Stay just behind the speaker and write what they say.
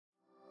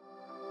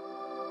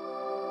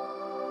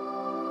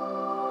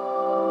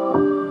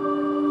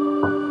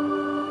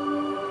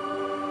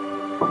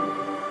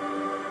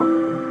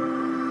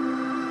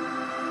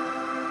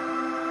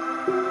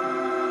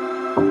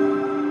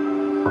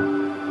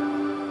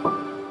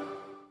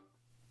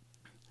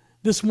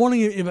This morning,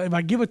 if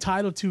I give a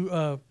title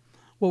to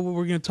what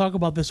we're going to talk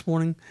about this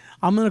morning,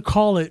 I'm going to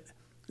call it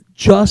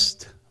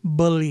Just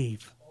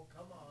Believe. Oh,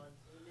 come on.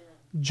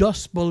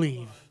 Just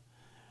believe.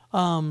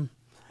 And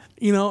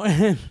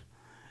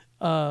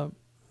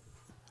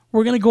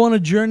we're going to go on a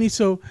journey.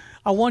 So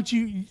I want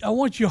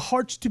your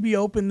hearts to be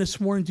open this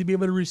morning to be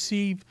able to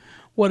receive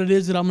what it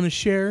is that I'm going to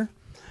share.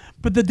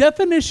 But the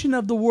definition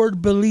of the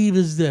word believe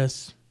is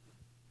this.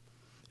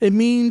 It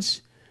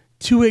means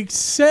to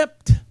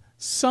accept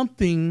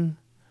something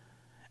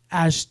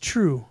as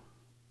true.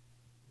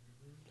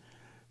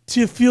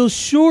 To feel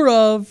sure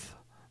of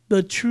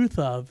the truth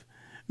of.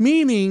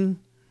 Meaning,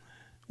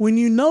 when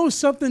you know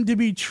something to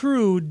be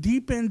true,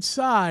 deep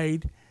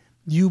inside,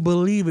 you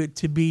believe it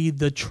to be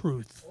the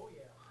truth. Oh,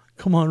 yeah.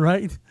 Come on,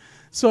 right?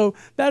 So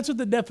that's what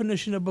the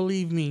definition of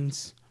believe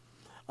means.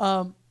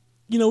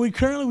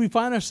 We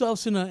find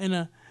ourselves in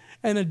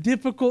a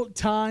difficult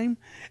time,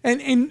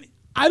 and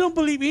I don't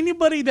believe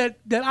anybody that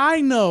I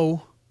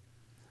know.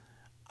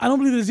 I don't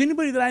believe there's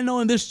anybody that I know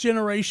in this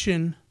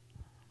generation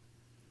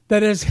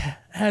that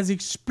has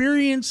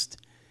experienced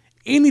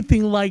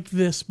anything like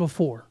this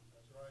before.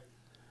 That's right.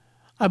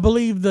 I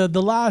believe the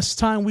last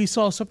time we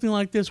saw something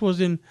like this was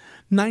in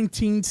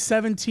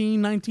 1917,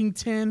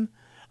 1910.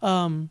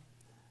 And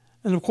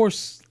of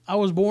course, I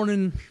was born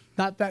in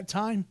not that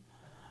time.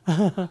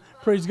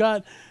 Praise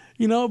God.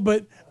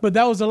 But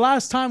that was the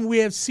last time we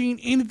have seen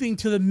anything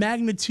to the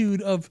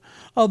magnitude of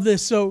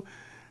this. So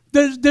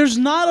there's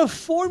not a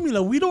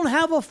formula. We don't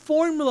have a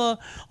formula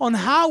on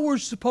how we're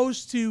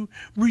supposed to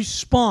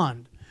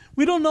respond.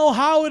 We don't know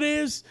how it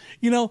is,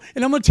 and I'm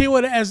going to tell you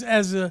what, as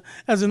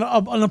an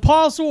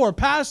apostle or a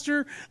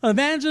pastor, an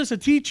evangelist, a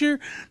teacher,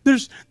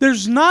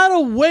 there's not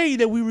a way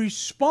that we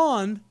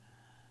respond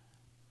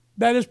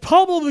that is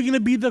probably going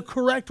to be the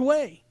correct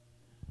way.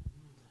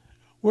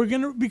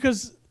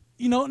 Because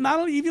not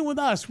only even with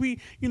us, we've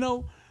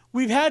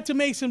had to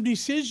make some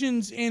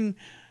decisions in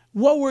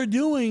what we're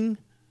doing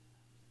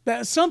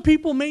that some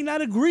people may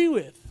not agree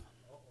with.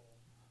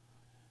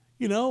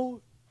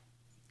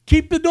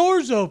 Keep the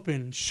doors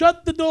open,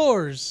 shut the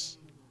doors.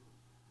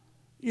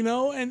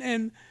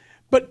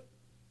 But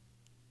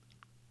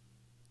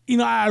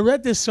I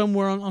read this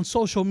somewhere on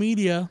social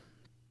media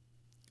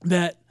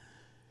that,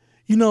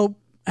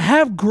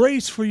 have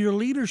grace for your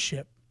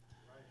leadership.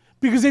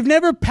 Because they've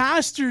never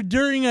pastored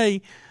during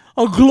a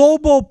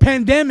global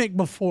pandemic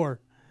before.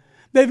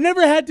 They've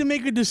never had to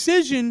make a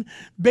decision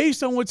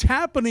based on what's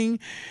happening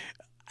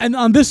and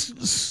on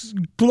this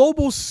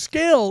global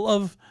scale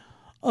of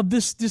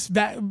this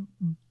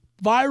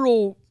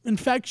viral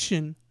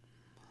infection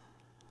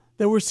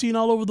that we're seeing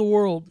all over the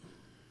world.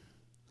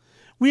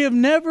 We have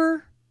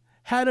never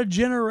had a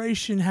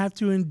generation have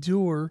to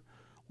endure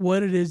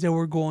what it is that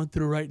we're going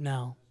through right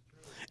now.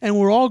 And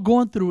we're all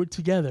going through it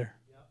together.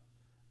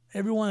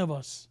 Every one of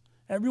us.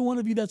 Every one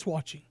of you that's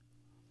watching.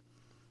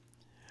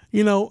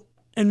 In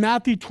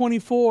Matthew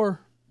 24,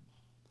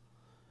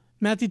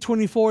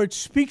 it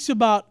speaks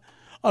about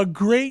a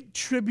great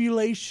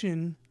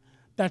tribulation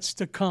that's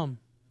to come.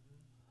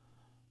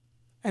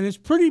 And it's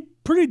pretty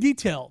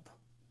detailed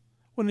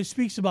when it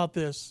speaks about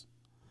this.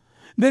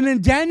 Then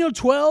in Daniel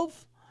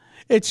 12,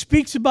 it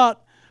speaks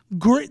about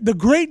the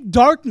great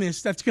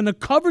darkness that's going to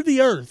cover the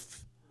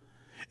earth.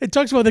 It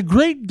talks about the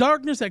great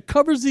darkness that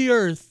covers the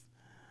earth.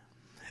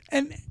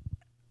 And,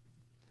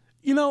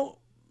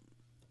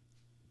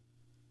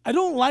 I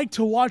don't like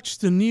to watch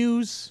the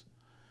news,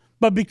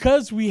 but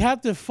because we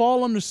have to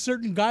fall under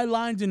certain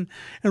guidelines and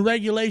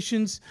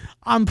regulations,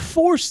 I'm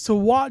forced to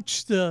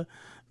watch the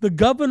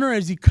governor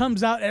as he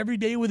comes out every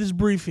day with his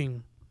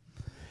briefing.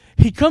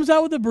 He comes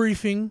out with a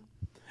briefing,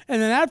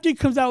 and then after he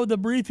comes out with a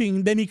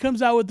briefing, then he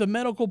comes out with the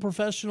medical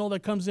professional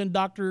that comes in,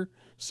 Dr.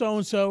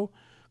 So-and-so,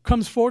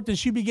 comes forth, and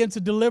she begins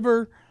to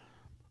deliver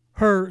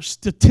her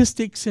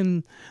statistics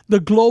and the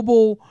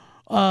global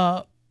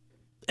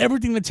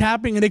everything that's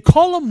happening, and they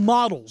call them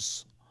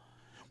models.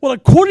 Well,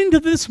 according to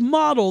this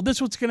model, this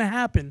is what's going to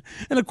happen.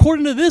 And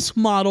according to this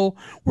model,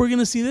 we're going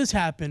to see this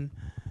happen.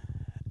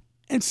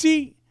 And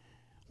see,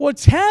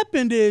 what's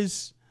happened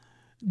is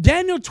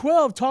Daniel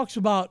 12 talks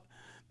about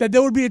that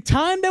there would be a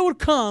time that would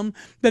come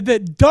that the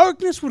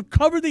darkness would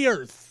cover the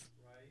earth.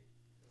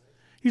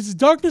 He says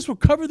darkness will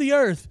cover the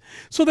earth.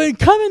 So they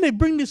come and they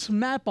bring this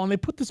map on. They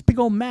put this big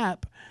old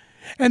map.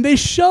 And they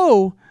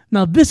show,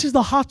 now this is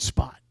the hot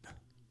spot.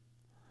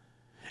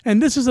 And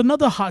this is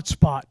another hot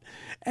spot.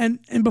 And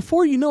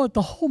before you know it,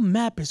 the whole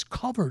map is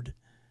covered.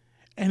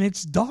 And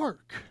it's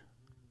dark.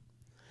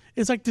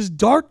 It's like this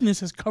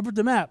darkness has covered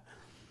the map.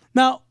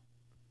 Now,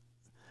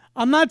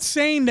 I'm not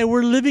saying that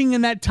we're living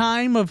in that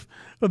time of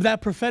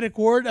that prophetic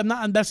word.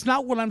 That's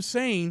not what I'm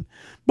saying.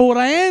 But what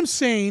I am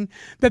saying,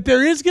 that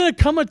there is going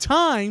to come a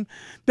time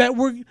that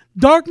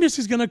darkness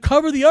is going to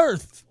cover the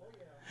earth.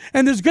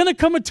 And there's going to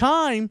come a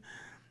time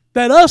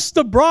that us,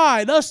 the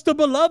bride, us, the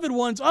beloved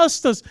ones, us,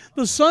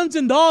 the sons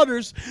and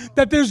daughters,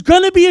 that there's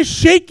going to be a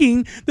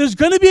shaking, there's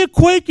going to be a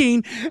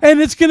quaking, and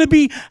it's going to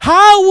be,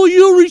 how will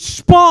you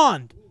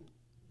respond?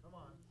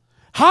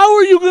 How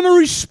are you going to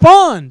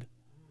respond?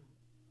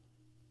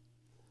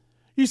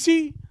 You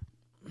see,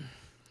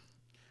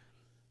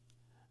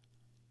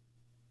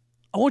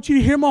 I want you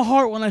to hear my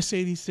heart when I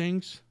say these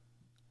things.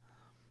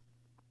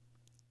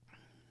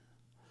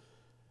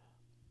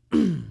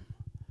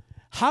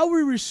 How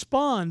we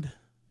respond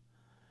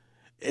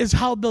is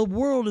how the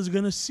world is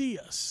going to see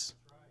us.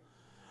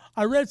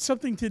 I read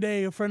something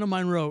today a friend of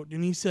mine wrote,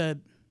 and he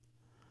said,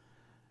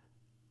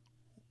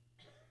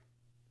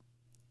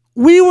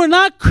 we were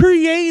not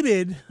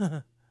created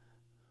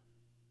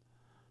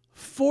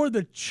for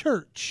the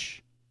church.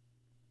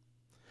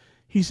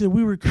 He said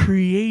we were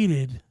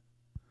created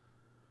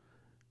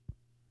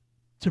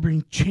to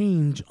bring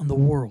change on the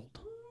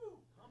world.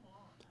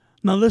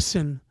 Now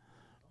listen,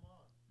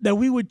 that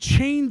we would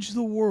change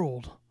the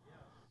world.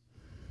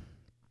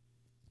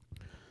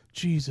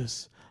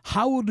 Jesus,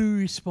 how would we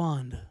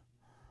respond?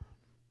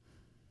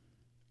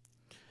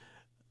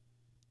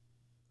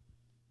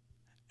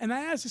 And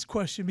I ask this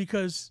question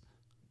because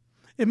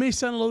it may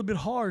sound a little bit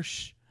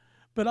harsh,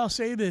 but I'll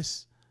say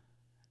this.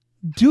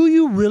 Do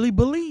you really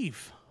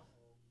believe?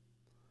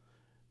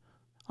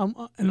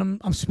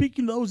 I'm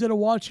speaking to those that are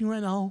watching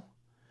right now.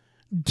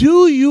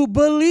 Do you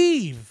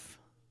believe?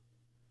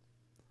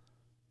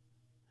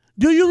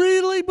 Do you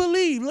really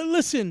believe?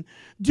 Listen,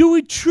 do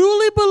we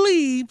truly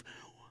believe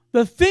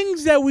the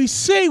things that we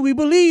say we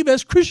believe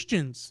as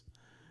Christians?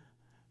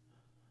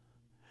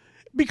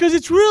 Because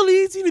it's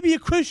really easy to be a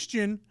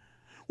Christian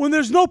when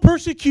there's no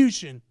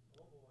persecution.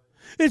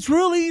 It's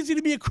really easy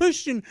to be a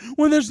Christian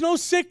when there's no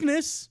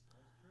sickness.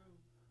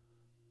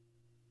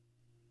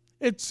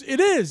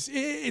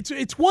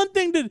 It's one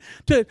thing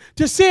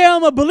to say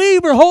I'm a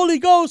believer, Holy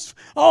Ghost.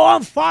 Oh,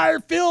 I'm fire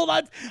filled.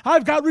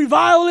 I've got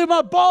revival in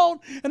my bone,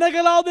 and I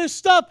got all this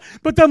stuff.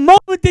 But the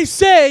moment they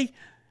say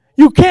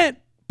you can't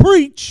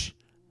preach,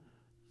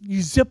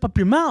 you zip up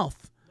your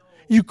mouth.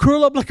 You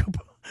curl up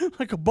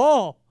like a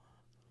ball.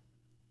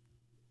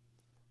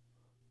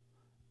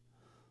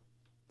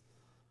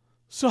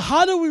 So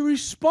how do we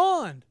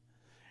respond?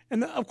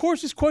 And of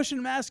course, this question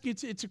I'm asking,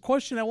 it's a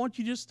question I want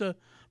you just to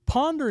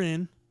ponder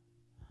in.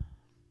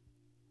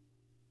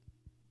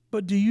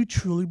 But do you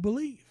truly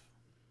believe?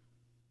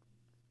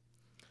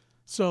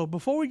 So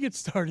before we get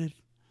started,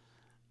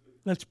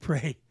 let's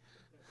pray.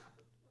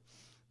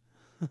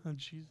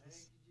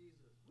 Jesus.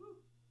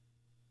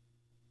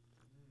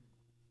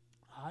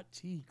 Hot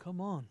tea, come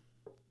on.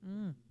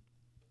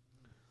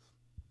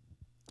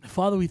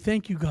 Father, we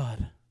thank you,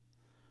 God.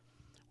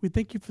 We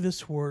thank you for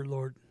this word,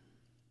 Lord.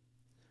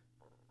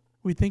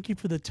 We thank you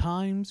for the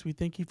times. We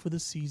thank you for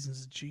the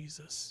seasons,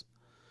 Jesus.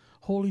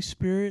 Holy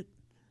Spirit,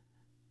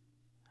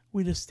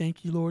 we just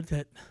thank you, Lord,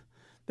 that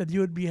it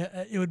would be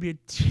a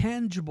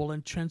tangible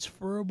and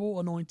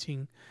transferable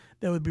anointing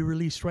that would be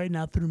released right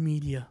now through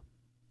media.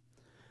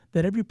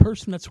 That every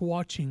person that's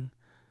watching,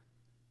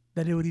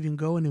 that it would even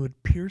go and it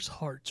would pierce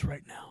hearts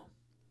right now.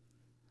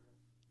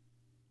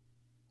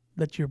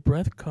 Let your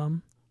breath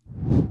come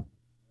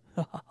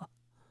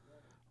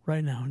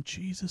right now in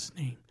Jesus'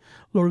 name.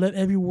 Lord, let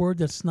every word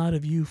that's not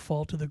of you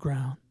fall to the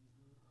ground.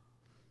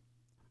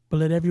 But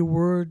let every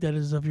word that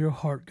is of your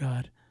heart,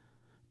 God,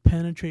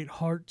 penetrate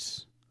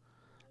hearts.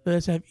 Let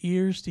us have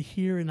ears to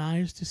hear and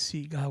eyes to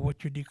see, God,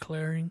 what you're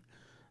declaring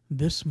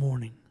this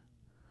morning.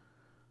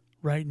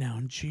 Right now,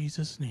 in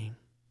Jesus' name.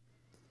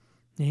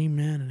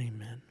 Amen and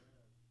amen.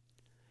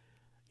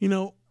 You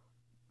know,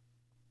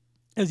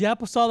 as the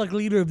apostolic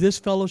leader of this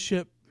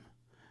fellowship,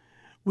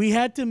 we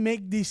had to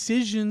make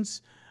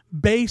decisions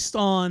based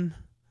on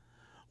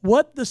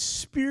what the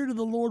Spirit of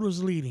the Lord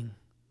was leading.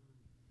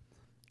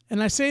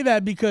 And I say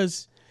that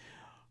because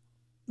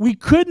we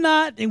could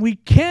not and we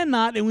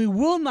cannot and we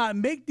will not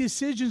make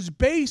decisions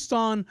based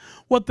on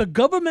what the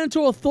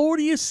governmental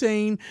authority is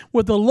saying,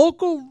 what the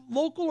local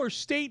or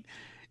state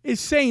is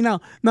saying. Now,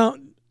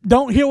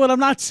 don't hear what I'm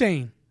not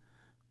saying.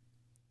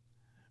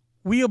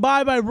 We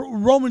abide by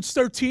Romans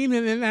 13,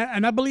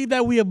 and I believe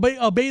that we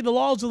obey the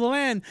laws of the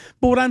land.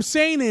 But what I'm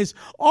saying is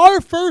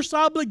our first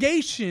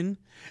obligation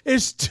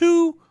is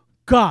to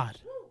God.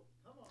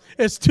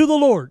 It's to the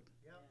Lord.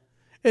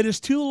 It is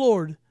to the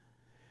Lord.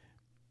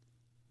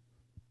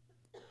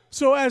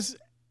 So as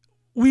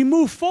we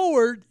move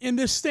forward in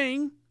this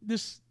thing,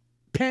 this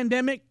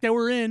pandemic that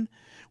we're in,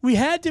 we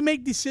had to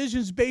make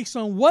decisions based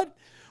on what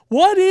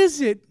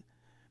is it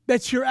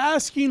that you're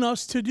asking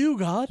us to do,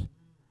 God?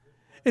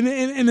 And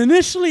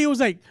initially it was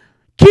like,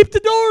 keep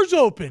the doors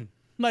open.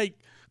 Like,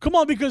 come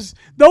on, because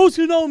those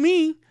who know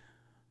me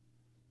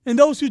and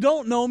those who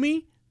don't know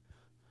me,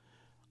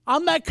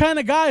 I'm that kind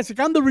of guy. It's like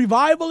I'm the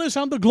revivalist.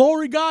 I'm the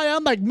glory guy.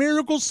 I'm like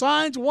miracles,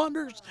 signs,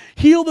 wonders,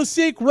 heal the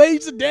sick,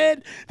 raise the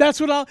dead.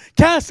 That's what I'll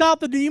cast out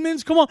the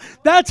demons. Come on.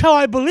 That's how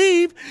I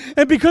believe.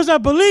 And because I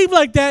believe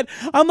like that,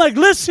 I'm like,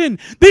 listen,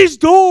 these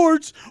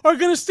doors are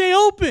going to stay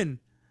open.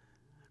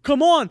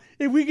 Come on.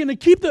 If we're going to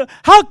keep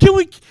how can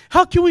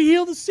we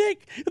heal the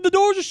sick if the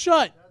doors are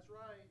shut? That's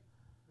right.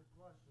 Good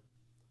question.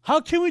 How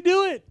can we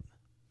do it?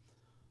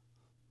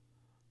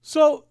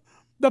 So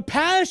the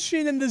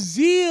passion and the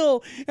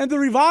zeal and the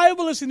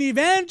revivalist and the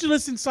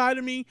evangelist inside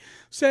of me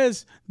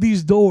says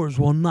these doors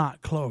will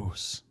not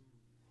close.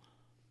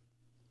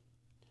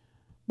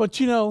 But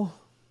you know,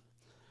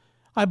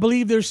 I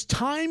believe there's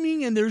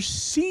timing and there's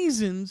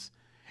seasons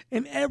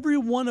in every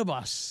one of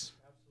us.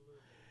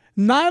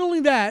 Not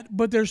only that,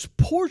 but there's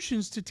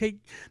portions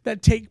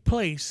that take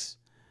place.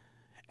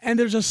 And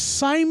there's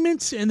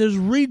assignments and there's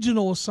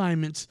regional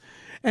assignments.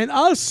 And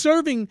us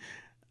serving,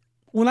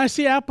 when I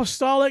say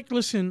apostolic,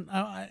 listen,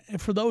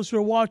 for those who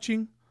are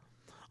watching,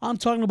 I'm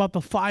talking about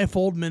the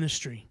fivefold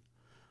ministry.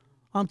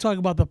 I'm talking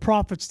about the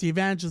prophets, the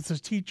evangelists, the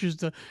teachers,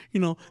 the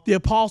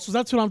apostles.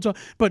 That's what I'm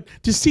talking. But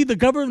to see the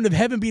government of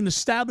heaven being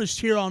established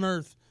here on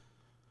earth.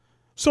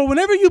 So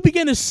whenever you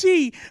begin to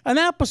see an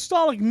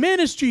apostolic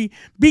ministry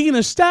being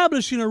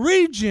established in a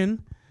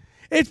region,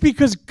 it's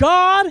because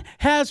God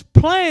has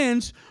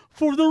plans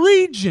for the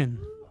region.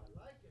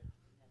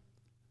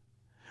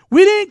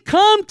 We didn't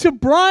come to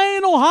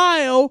Bryan,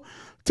 Ohio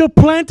to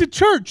plant a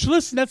church.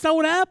 Listen, that's not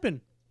what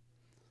happened.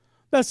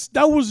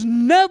 That was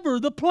never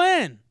the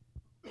plan.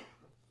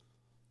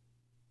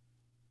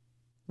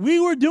 We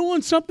were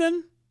doing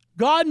something.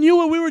 God knew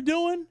what we were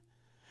doing.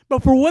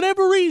 But for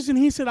whatever reason,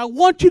 he said, I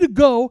want you to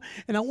go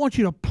and I want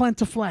you to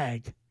plant a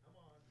flag.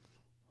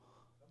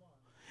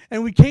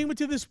 And we came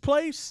into this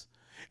place,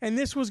 and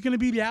this was going to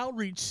be the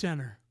outreach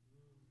center.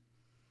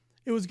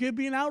 It was going to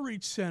be an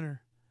outreach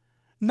center.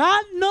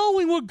 Not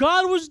knowing what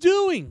God was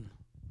doing.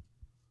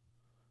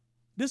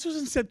 This was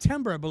in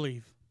September, I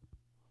believe.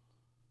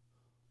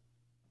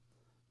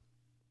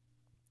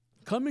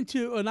 Coming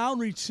to an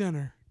outreach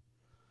center.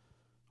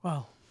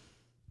 Wow.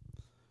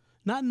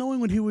 Not knowing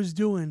what he was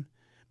doing,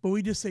 but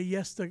we just said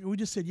yes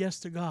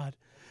to God.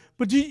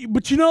 But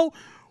you know,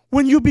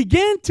 when you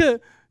begin to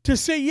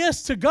say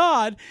yes to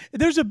God,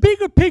 there's a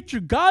bigger picture.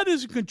 God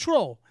is in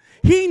control.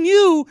 He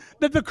knew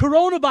that the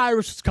coronavirus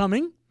was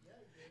coming.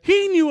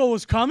 He knew what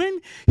was coming.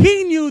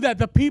 He knew that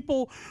the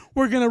people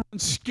were going to run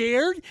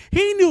scared.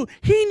 He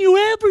knew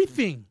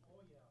everything.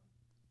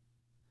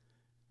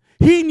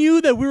 He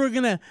knew that we were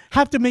going to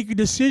have to make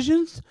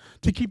decisions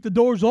to keep the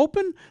doors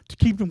open, to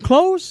keep them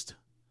closed.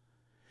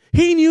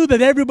 He knew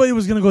that everybody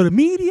was going to go to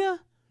media.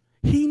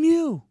 He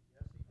knew.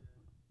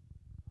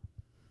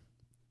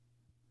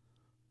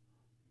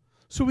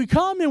 So we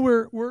come and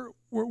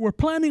we're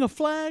planting a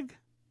flag.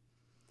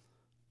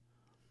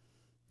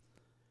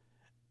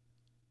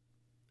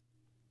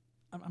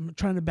 I'm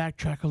trying to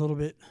backtrack a little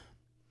bit.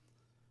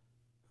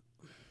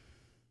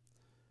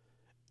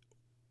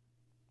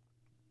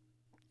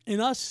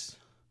 In us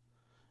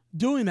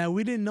doing that,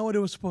 we didn't know what it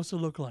was supposed to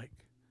look like.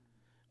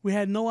 We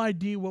had no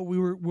idea what we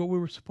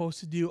were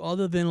supposed to do,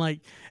 other than like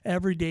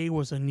every day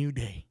was a new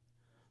day.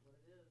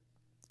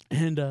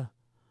 And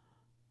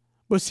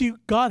but see,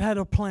 God had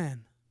a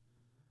plan.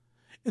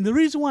 And the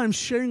reason why I'm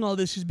sharing all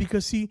this is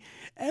because, see,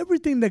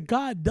 everything that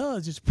God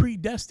does is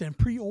predestined,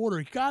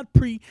 pre-ordered.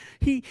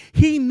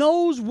 He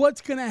knows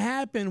what's going to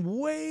happen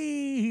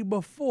way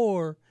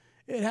before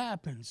it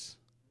happens.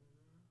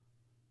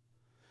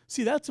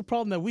 See, that's the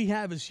problem that we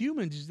have as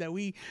humans, is that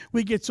we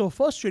get so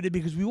frustrated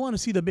because we want to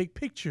see the big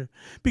picture.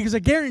 Because I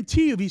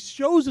guarantee you, if he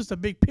shows us the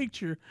big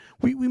picture,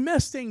 we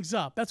mess things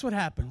up. That's what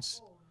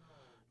happens.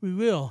 We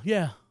will,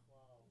 yeah.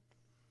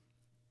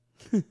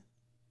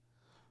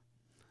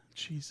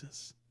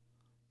 Jesus.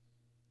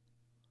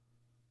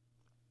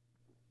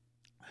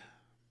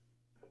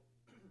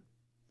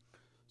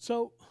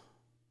 So,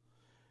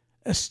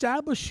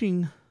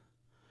 establishing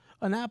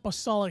an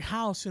apostolic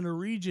house in a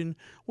region,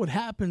 what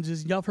happens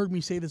is, y'all have heard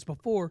me say this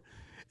before,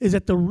 is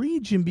that the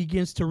region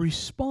begins to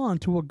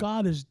respond to what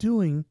God is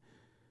doing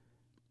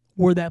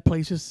where that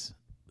place is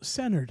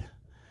centered.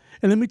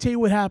 And let me tell you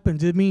what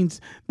happens. It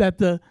means that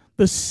the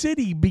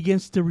city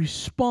begins to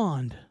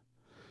respond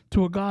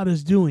to what God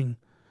is doing.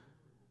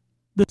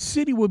 The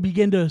city will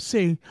begin to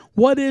say,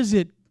 what is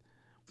it?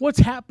 What's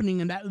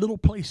happening in that little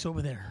place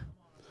over there?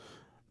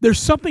 There's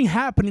something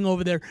happening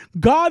over there.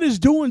 God is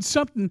doing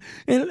something.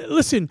 And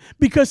listen,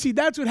 because see,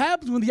 that's what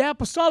happens when the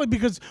apostolic,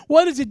 because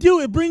what does it do?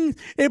 It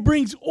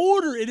brings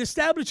order. It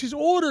establishes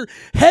order.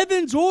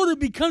 Heaven's order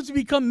becomes to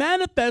become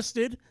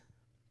manifested.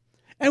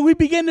 And we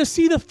begin to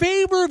see the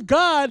favor of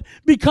God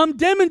become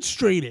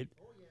demonstrated.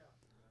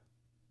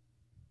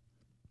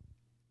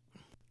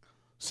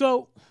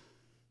 So,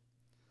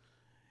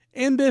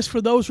 in this,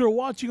 for those who are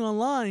watching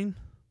online,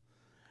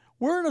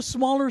 we're in a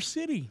smaller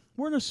city.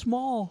 We're in a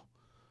small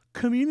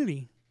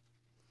community.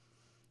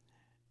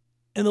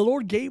 And the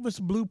Lord gave us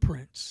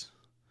blueprints.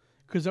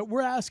 Because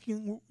we're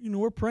asking,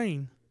 we're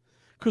praying.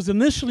 Because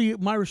initially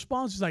my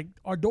response is like,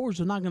 our doors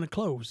are not going to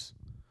close.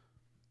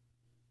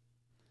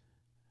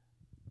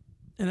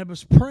 And I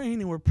was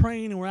praying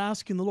and we're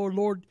asking the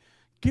Lord,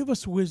 give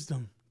us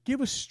wisdom.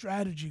 Give us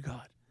strategy,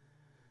 God.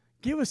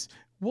 Give us,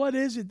 what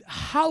is it?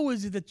 How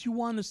is it that you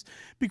want us?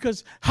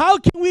 Because how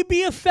can we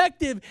be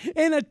effective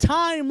in a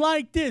time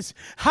like this?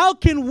 How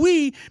can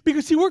we?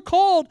 Because see, we're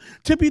called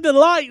to be the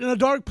light in a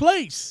dark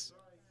place.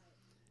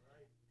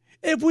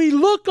 If we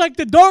look like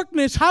the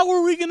darkness, how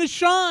are we going to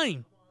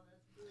shine?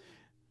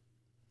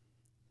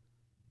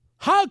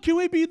 How can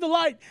we be the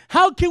light?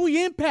 How can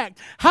we impact?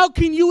 How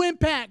can you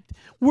impact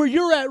where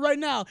you're at right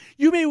now?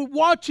 You may be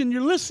watching,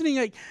 you're listening.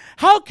 Like,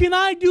 how can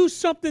I do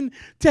something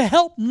to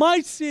help my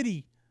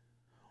city?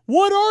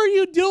 What are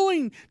you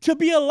doing to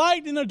be a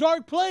light in a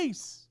dark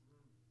place?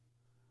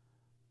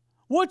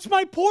 What's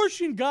my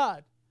portion,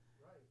 God?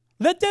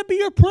 Let that be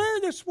your prayer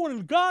this morning.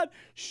 God,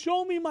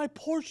 show me my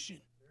portion.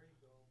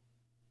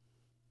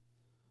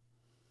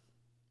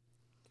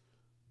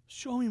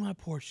 Show me my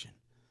portion.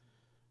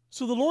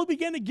 So the Lord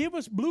began to give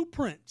us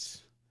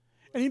blueprints.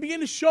 And He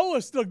began to show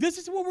us, look, this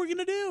is what we're going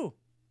to do.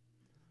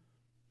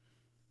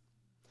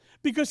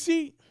 Because,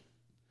 see,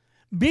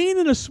 being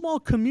in a small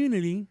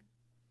community,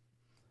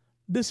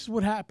 this is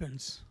what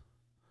happens.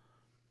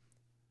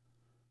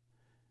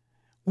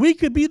 We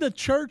could be the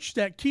church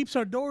that keeps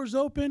our doors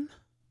open,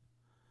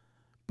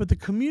 but the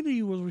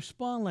community will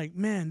respond like,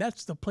 man,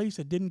 that's the place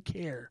that didn't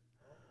care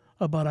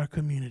about our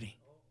community.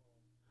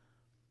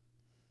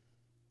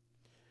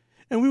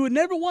 And we would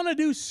never want to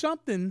do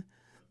something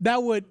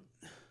that would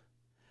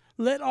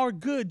let our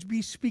goods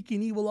be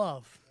speaking evil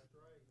of.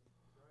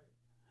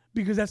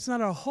 Because that's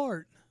not our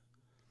heart.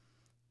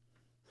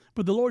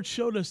 But the Lord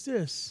showed us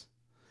this.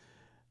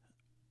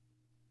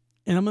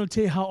 And I'm going to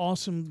tell you how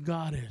awesome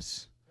God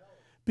is.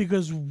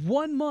 Because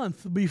 1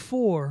 month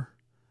before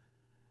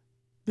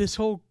this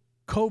whole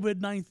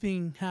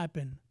COVID-19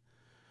 happened,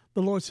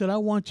 the Lord said, I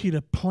want you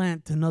to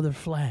plant another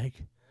flag.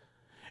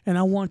 And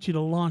I want you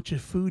to launch a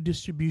food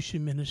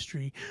distribution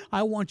ministry.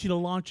 I want you to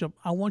launch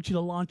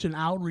an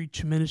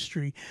outreach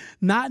ministry.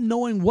 Not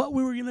knowing what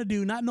we were going to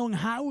do, not knowing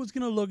how it was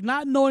going to look,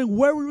 not knowing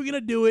where we were going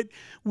to do it,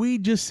 we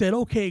just said,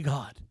 okay,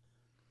 God.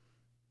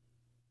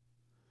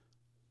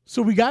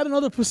 So we got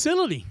another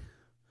facility.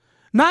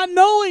 Not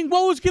knowing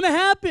what was going to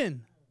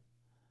happen.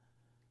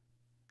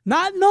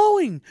 Not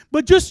knowing,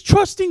 but just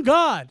trusting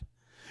God.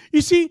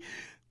 You see,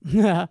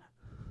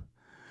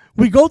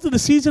 we go through the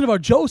season of our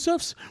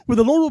Josephs, where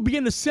the Lord will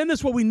begin to send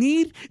us what we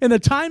need in the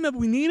time that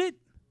we need it.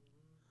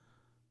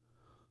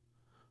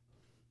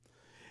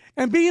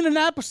 And being an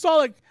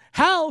apostolic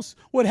house,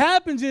 what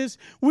happens is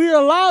we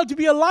are allowed to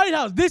be a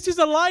lighthouse. This is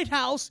a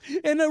lighthouse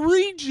in a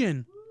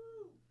region.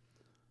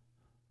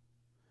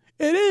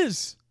 It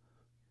is.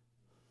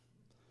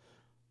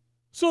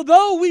 So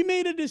though we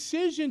made a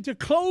decision to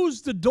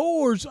close the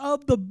doors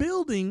of the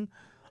building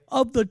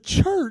of the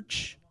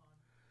church,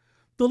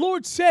 the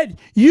Lord said,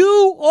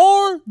 you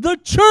are the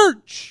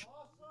church.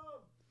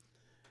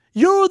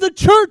 You're the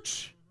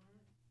church.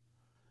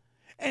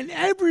 And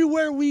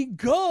everywhere we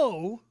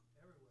go,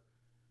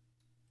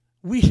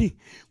 we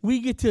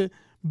get to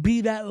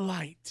be that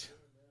light.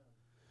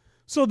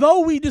 So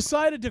though we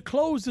decided to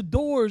close the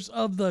doors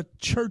of the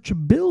church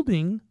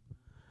building,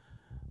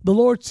 the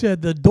Lord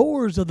said the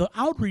doors of the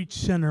outreach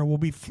center will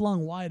be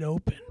flung wide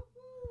open.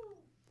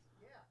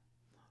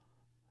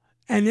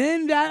 And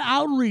in that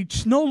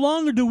outreach, no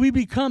longer do we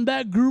become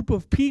that group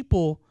of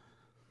people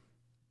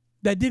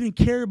that didn't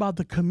care about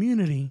the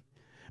community,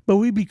 but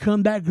we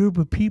become that group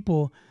of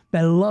people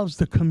that loves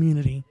the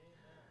community.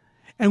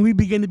 And we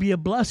begin to be a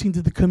blessing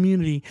to the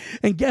community.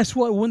 And guess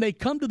what? When they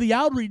come to the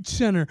outreach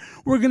center,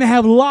 we're going to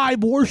have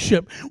live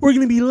worship. We're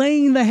going to be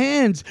laying the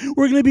hands.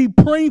 We're going to be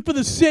praying for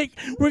the sick.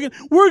 We're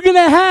going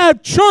to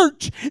have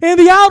church in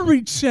the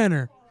outreach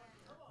center.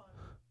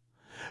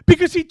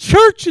 Because see,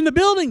 church in the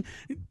building,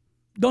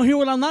 don't hear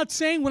what I'm not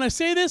saying when I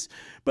say this,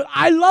 but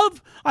I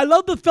love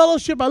the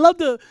fellowship. I love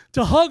to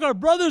hug our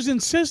brothers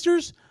and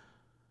sisters.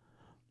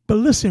 But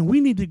listen, we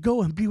need to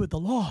go and be with the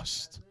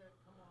lost.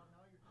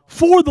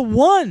 For the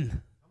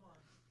one.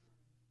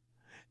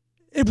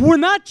 If we're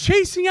not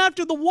chasing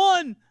after the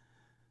one,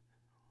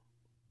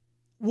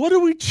 what are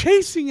we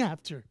chasing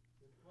after?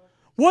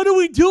 What are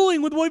we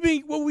doing with what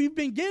we've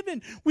been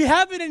given? We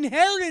have an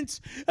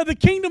inheritance of the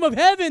kingdom of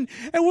heaven,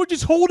 and we're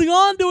just holding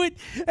on to it,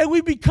 and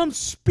we become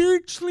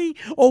spiritually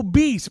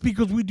obese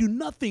because we do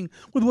nothing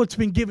with what's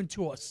been given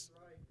to us.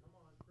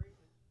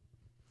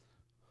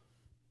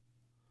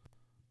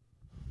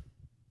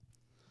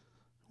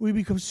 We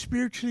become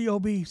spiritually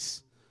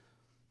obese.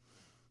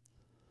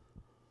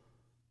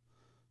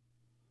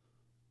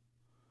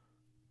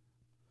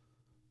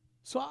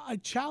 So I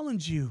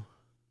challenge you,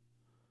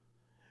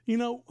 in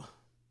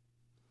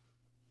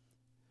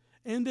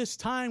this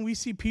time we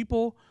see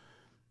people,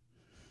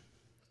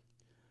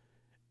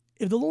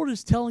 if the Lord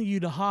is telling you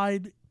to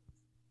hide,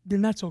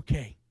 then that's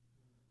okay.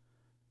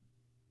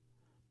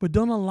 But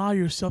don't allow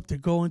yourself to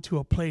go into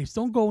a place.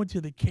 Don't go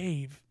into the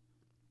cave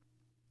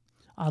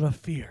out of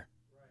fear.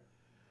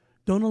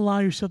 Don't allow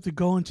yourself to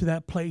go into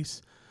that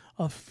place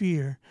of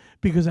fear.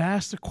 Because I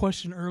asked the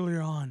question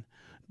earlier on,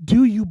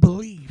 do you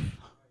believe?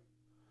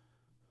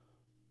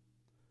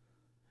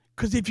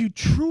 Because if you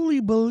truly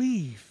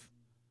believe,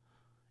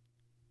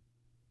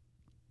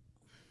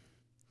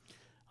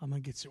 I'm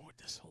going to get started with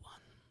this. Hold on.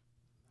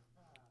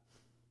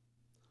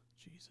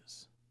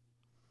 Jesus.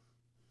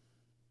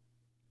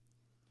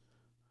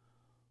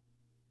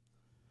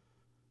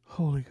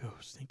 Holy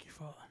Ghost, thank you,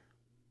 Father.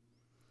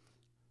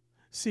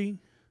 See,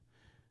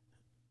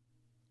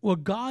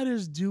 what God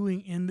is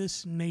doing in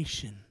this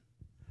nation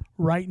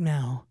right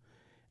now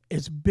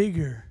is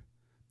bigger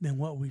than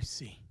what we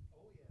see.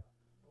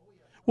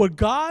 What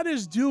God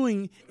is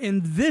doing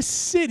in this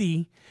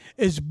city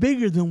is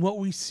bigger than what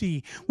we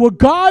see. What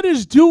God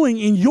is doing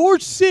in your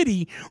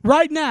city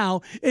right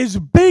now is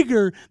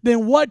bigger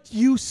than what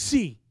you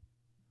see.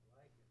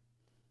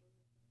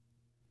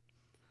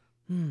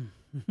 Thank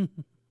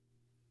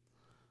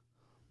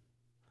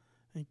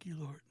you,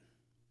 Lord.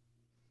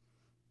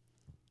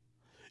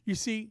 You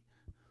see,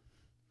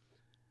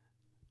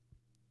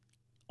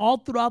 all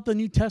throughout the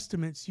New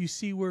Testaments, you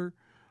see where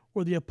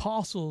the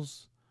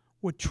apostles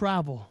would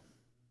travel.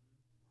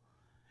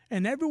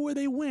 And everywhere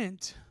they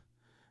went,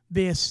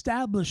 they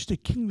established the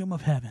kingdom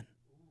of heaven.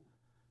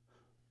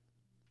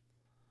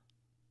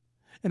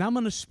 And I'm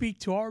going to speak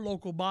to our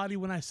local body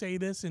when I say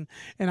this, and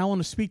I want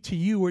to speak to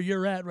you where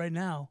you're at right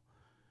now.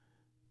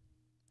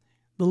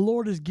 The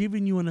Lord has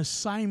given you an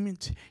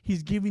assignment.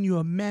 He's given you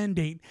a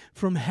mandate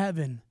from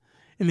heaven.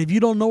 And if you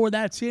don't know where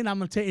that's in, I'm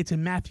going to tell you it's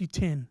in Matthew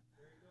 10.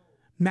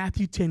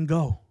 Matthew 10,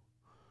 go.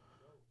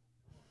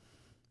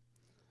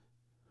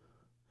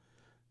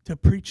 To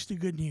preach the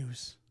good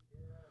news.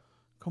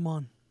 Come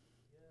on.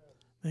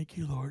 Thank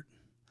you, Lord.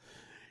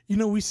 You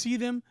know, we see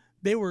them.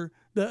 They were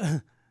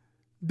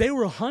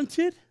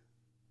hunted.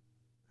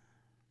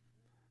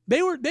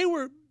 They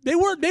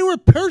were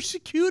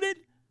persecuted.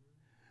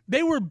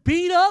 They were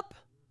beat up.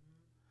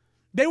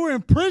 They were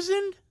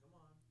imprisoned.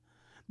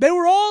 They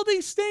were all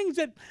these things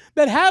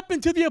that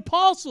happened to the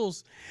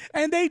apostles.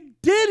 And they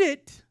did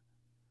it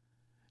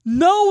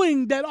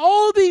knowing that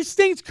all these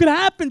things could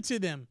happen to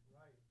them.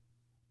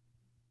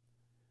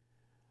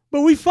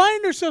 But we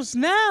find ourselves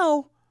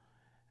now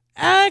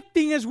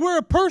acting as we're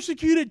a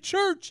persecuted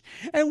church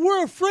and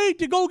we're afraid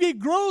to go get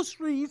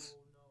groceries.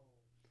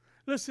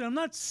 Listen, I'm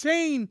not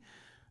saying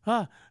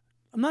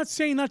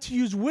not to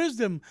use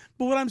wisdom,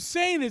 but what I'm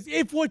saying is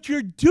if what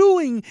you're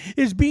doing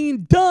is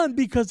being done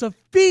because of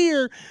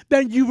fear,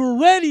 then you've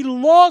already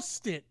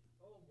lost it.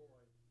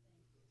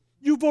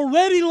 You've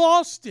already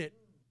lost it.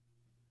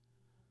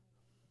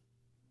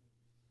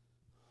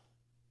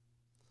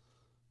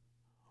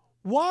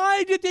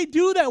 Why did they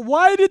do that?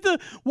 Why did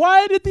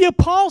the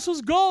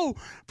apostles go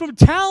from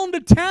town to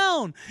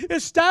town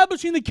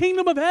establishing the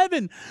kingdom of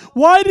heaven?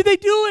 Why did they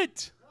do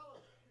it?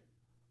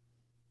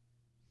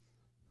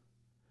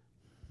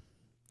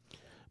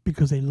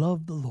 Because they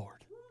loved the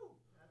Lord.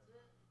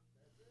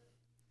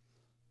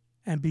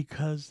 And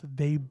because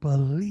they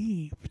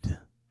believed.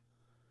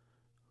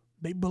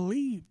 They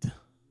believed.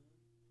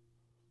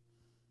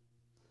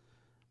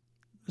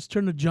 Let's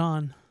turn to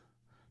John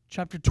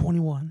chapter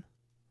 21.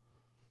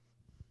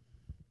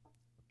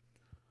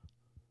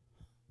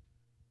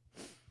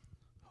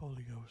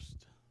 Holy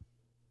Ghost.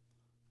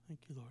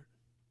 Thank you, Lord.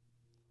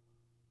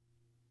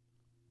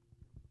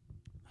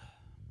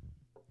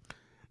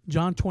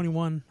 John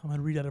 21, I'm going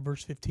to read out of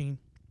verse 15.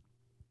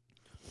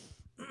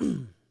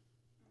 And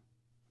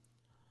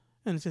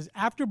it says,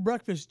 after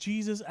breakfast,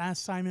 Jesus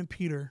asked Simon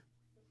Peter,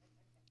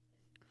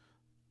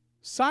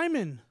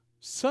 Simon,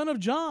 son of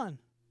John,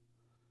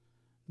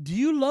 do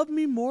you love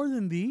me more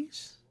than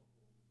these?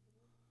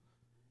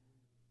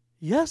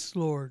 Yes,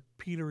 Lord,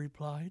 Peter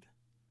replied.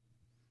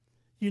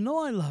 You know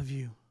I love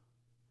you.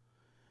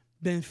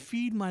 Then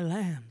feed my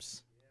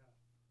lambs,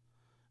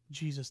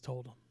 Jesus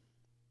told him.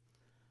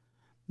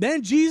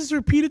 Then Jesus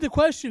repeated the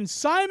question,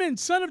 Simon,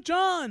 son of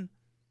John,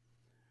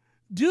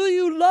 do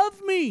you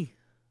love me?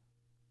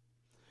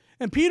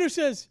 And Peter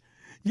says,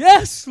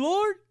 yes,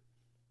 Lord.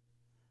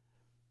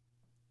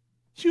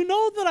 You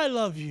know that I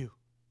love you.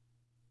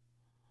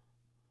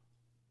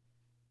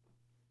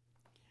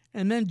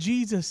 And then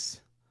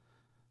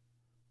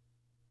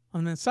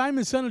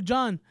Simon, son of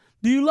John,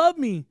 do you love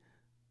me?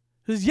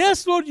 He says,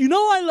 yes, Lord, you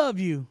know I love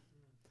you.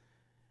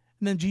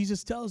 And then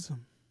Jesus tells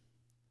him,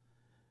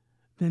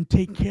 then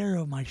take care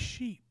of my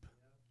sheep.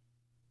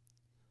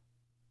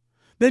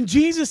 Then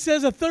Jesus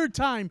says a third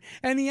time,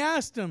 and he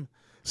asked him,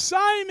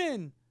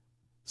 Simon,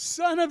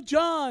 son of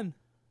John,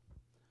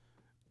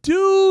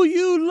 do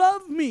you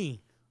love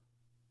me?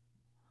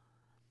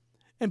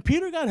 And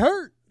Peter got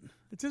hurt.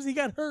 It says he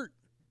got hurt.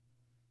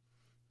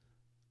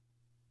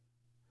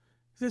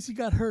 It says he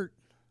got hurt.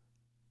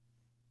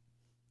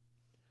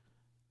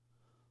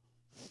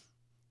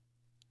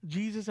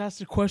 Jesus asked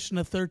the question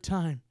a third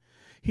time.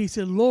 He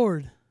said,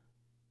 Lord,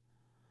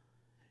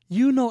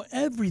 you know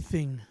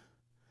everything.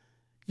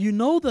 You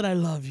know that I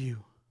love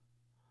you.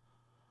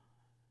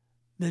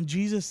 Then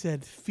Jesus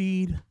said,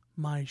 feed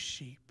my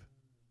sheep.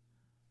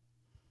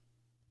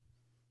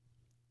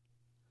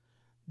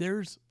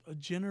 There's a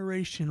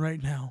generation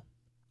right now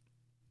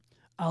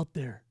out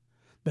there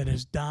that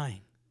is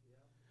dying.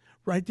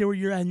 Right there where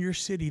you're at in your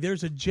city,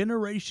 there's a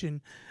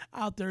generation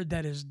out there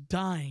that is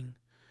dying,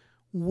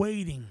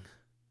 waiting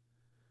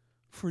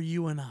for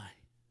you and I.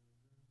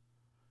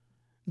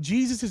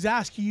 Jesus is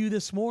asking you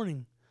this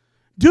morning,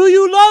 do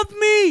you love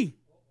me?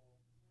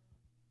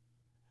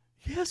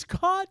 Yes,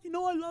 God, you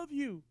know I love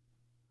you.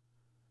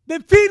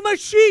 Then feed my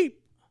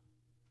sheep.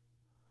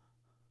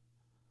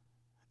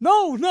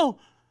 No.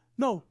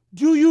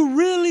 Do you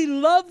really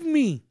love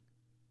me?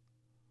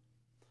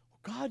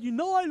 God, you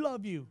know I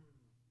love you.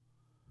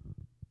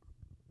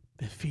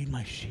 Then feed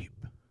my sheep.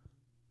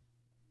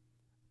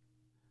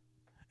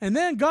 And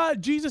then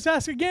Jesus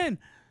asks again,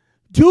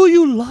 do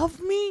you love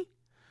me?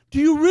 Do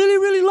you really,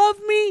 really love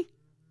me?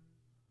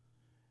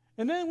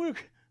 And then we're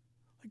like,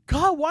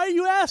 God, why are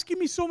you asking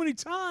me so many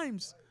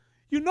times?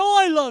 You know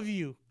I love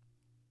you.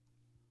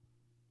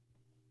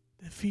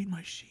 Then feed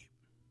my sheep.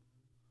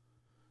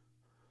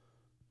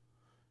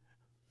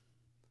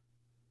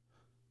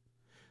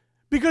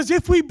 Because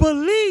if we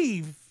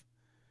believe,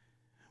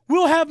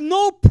 we'll have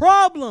no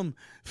problem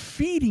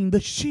feeding the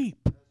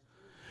sheep.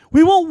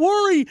 We won't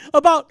worry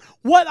about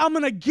what I'm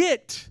going to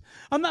get.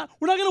 We're not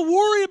going to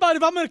worry about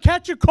if I'm going to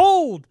catch a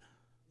cold.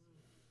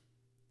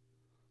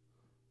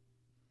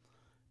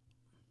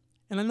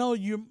 And I know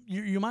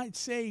you might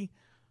say,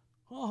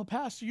 oh,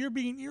 Pastor, you're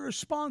being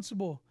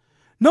irresponsible.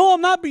 No,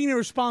 I'm not being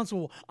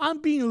irresponsible.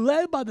 I'm being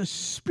led by the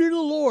Spirit of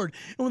the Lord.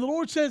 And when the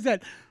Lord says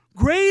that,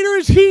 greater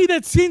is He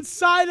that's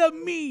inside of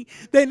me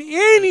than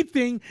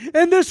anything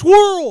in this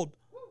world.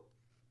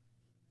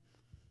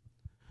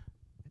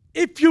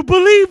 If you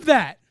believe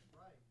that,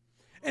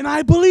 and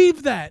I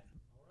believe that,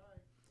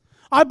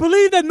 I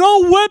believe that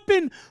no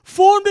weapon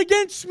formed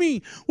against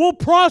me will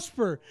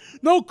prosper.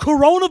 No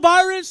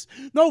coronavirus,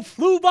 no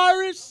flu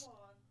virus.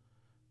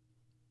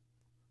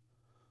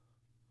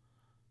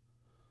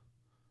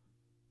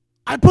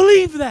 I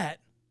believe that.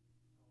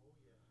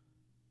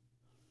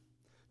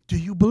 Do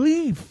you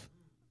believe?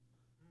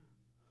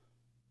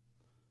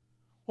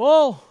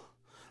 Well,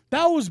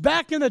 that was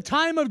back in the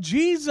time of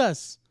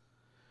Jesus.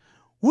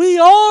 We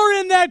are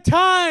in that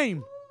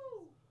time.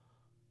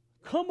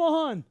 Come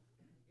on.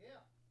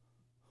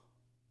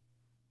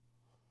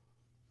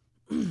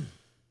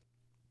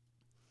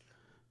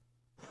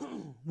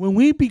 When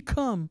we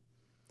become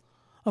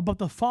about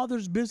the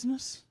Father's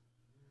business,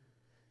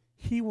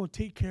 He will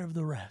take care of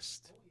the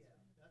rest.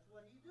 That's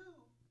what He do.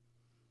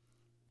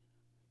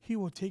 He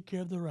will take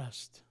care of the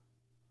rest.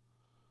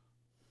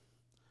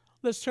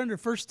 Let's turn to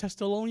 1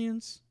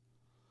 Thessalonians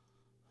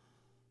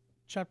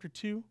chapter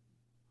 2.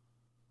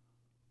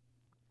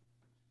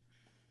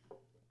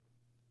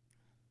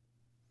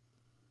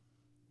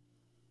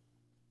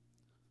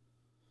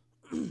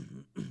 Excuse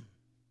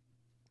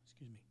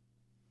me.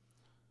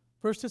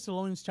 1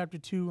 Thessalonians chapter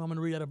 2, I'm going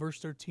to read out of verse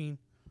 13.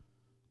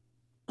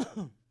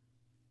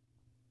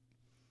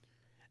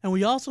 And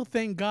we also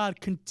thank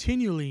God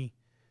continually,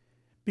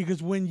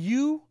 because when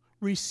you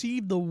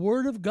received the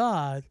word of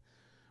God,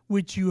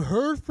 which you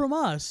heard from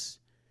us,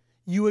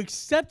 you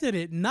accepted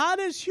it not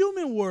as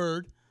human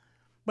word,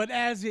 but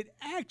as it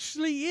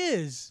actually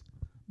is,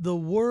 the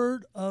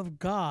word of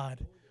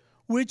God,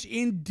 which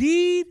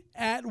indeed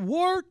at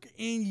work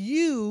in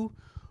you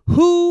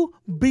who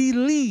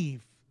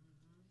believe.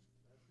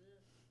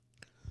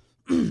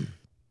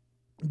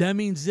 That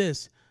means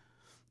this: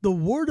 the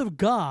word of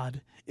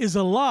God is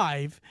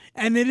alive,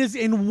 and it is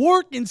in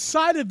work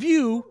inside of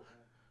you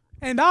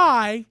and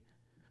I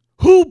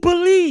who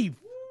believe.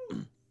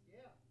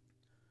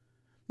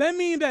 That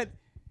means that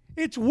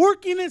it's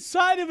working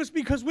inside of us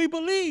because we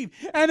believe.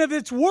 And if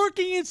it's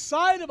working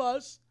inside of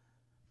us,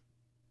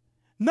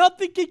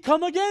 nothing can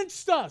come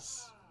against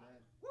us.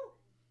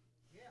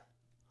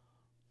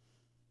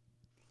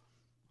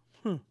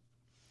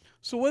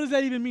 So what does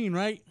that even mean,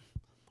 right?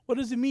 What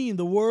does it mean?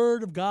 The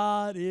word of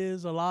God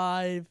is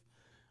alive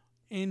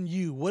in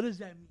you. What does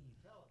that mean?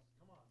 Tell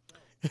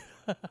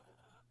us.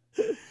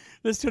 Come on.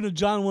 Let's turn to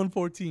John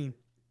 1:14.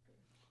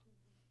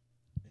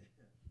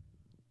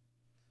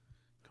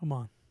 Come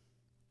on.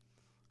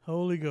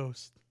 Holy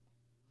Ghost.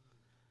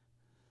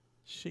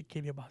 Thank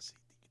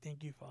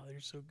you, Father.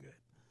 You're so good.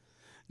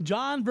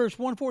 John verse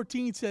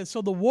 1:14 says,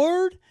 so the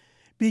Word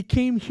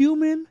became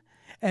human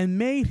and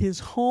made His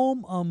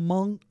home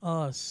among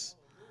us.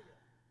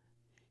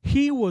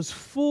 He was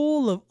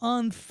full of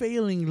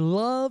unfailing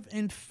love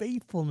and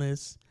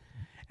faithfulness,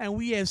 and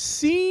we have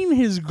seen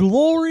His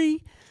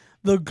glory,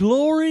 the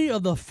glory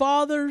of the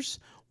Father's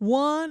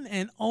one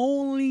and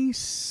only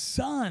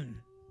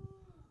Son.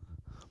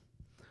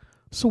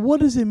 So what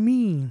does it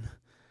mean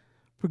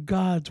for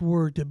God's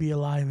Word to be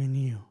alive in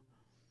you?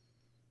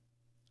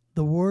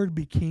 The Word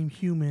became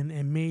human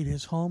and made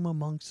His home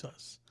amongst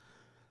us.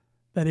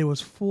 That it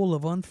was full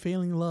of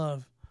unfailing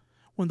love.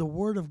 When the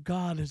Word of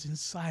God is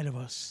inside of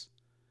us,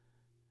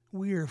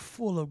 we are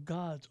full of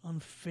God's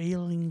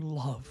unfailing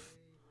love.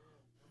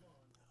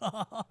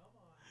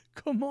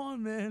 Come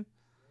on, man.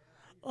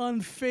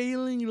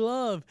 Unfailing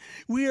love.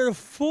 We are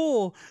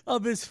full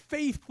of His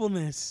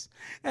faithfulness,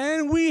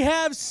 and we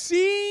have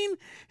seen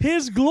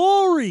His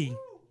glory.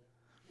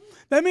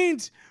 That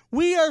means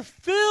we are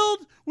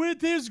filled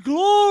with His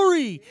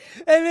glory.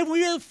 And if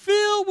we are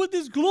filled with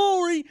His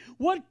glory,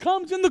 what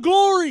comes in the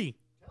glory?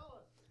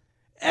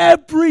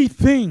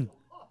 Everything.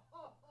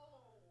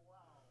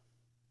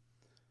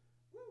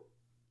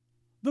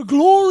 The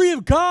glory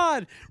of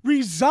God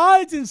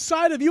resides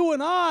inside of you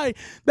and I.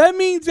 That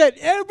means that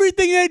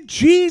everything that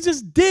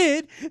Jesus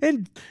did,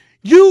 and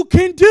you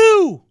can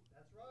do.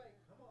 That's right.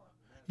 Come on.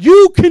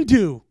 You can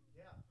do.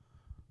 Yeah.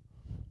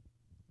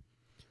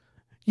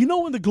 You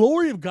know, when the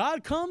glory of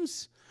God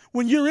comes,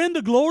 when you're in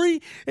the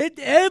glory,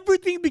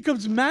 everything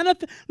becomes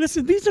manifest.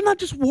 Listen, these are not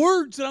just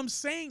words that I'm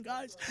saying,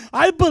 guys.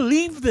 I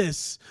believe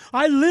this.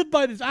 I live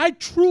by this. I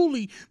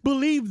truly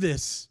believe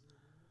this.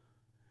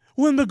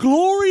 When the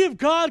glory of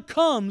God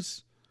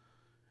comes,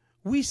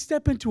 we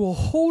step into a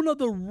whole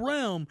other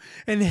realm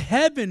and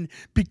heaven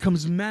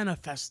becomes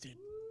manifested.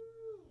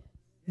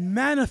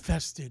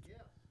 Manifested.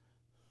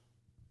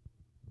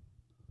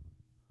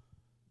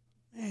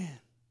 Man,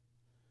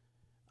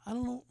 I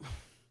don't know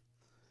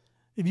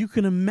if you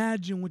can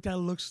imagine what that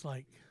looks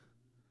like.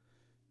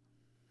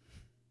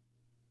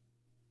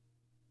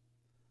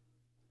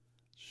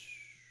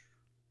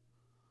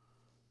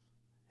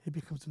 It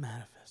becomes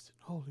manifested.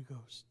 Holy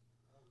Ghost.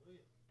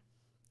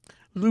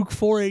 Luke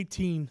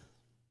 4:18.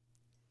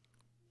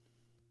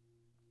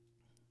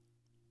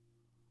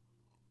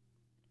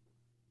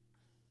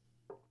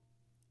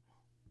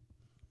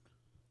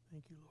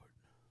 Thank you,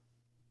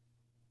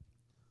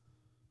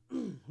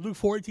 Lord. Luke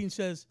 4:18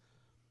 says,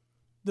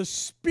 "The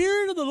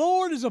Spirit of the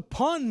Lord is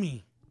upon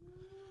me,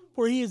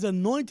 for He has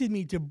anointed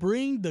me to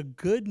bring the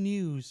good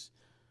news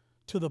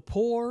to the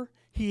poor.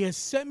 He has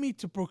sent me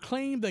to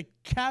proclaim that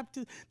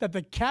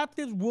the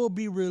captives will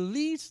be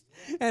released,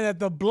 and that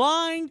the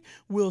blind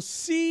will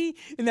see,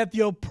 and that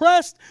the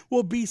oppressed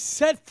will be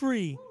set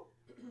free,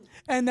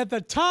 and that the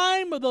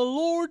time of the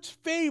Lord's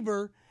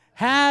favor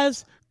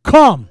has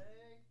come."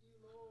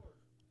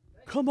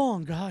 Come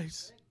on,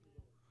 guys.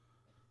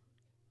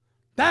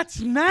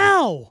 That's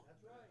now.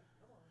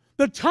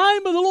 The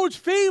time of the Lord's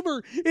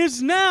favor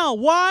is now.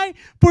 Why?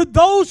 For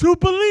those who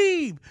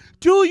believe.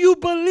 Do you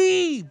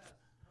believe?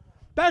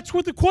 That's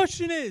what the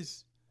question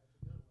is.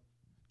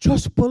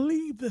 Just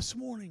believe this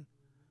morning.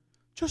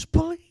 Just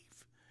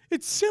believe.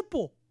 It's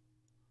simple.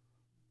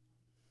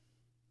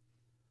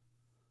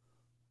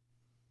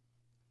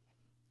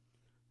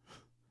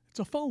 It's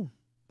a phone.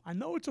 I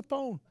know it's a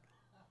phone.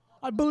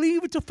 I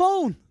believe it's a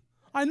phone.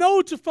 I know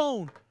it's a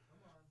phone.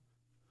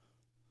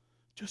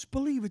 Just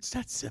believe. It's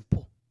that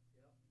simple.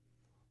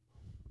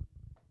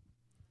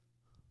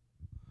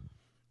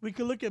 We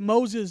can look at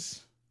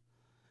Moses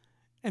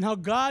and how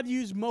God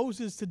used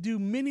Moses to do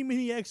many,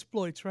 many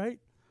exploits, right?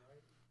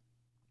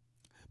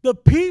 The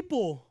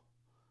people,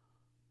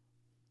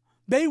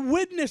 they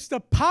witnessed the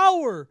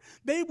power.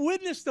 They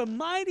witnessed the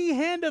mighty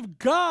hand of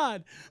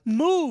God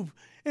move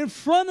in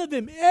front of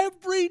them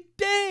every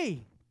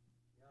day.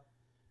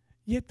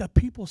 Yet the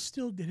people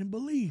still didn't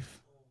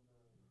believe.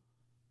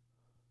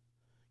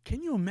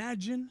 Can you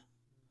imagine?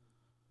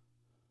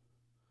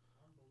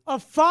 A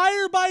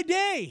fire by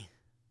day.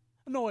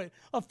 No, wait.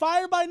 A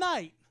fire by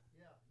night.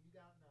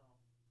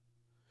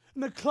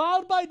 And the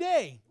cloud by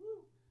day.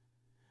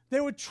 They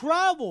would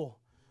travel.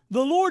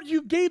 The Lord,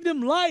 you gave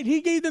them light.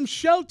 He gave them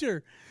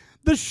shelter.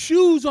 The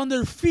shoes on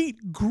their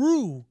feet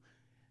grew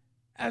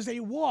as they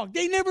walked.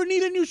 They never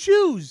needed new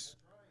shoes.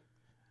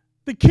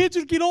 The kids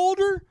would get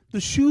older,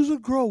 the shoes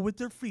would grow with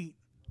their feet.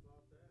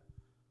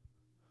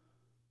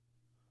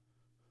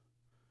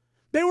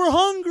 They were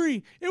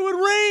hungry. It would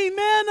rain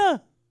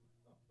manna.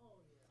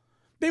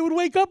 They would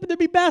wake up and there'd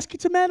be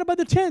baskets of manna by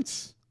the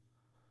tents.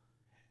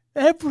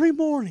 Every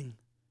morning,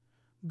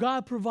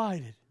 God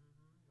provided.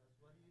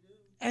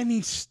 And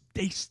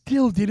they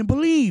still didn't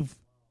believe.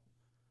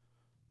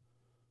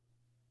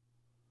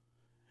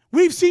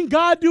 We've seen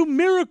God do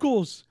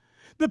miracles.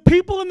 The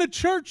people in the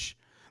church,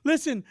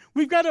 listen,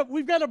 we've got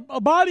a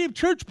body of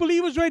church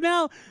believers right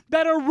now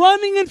that are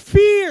running in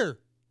fear.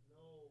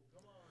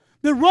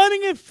 They're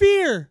running in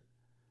fear.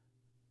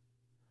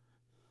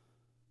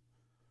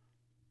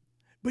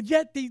 But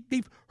yet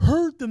they've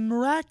heard the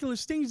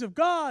miraculous things of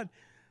God.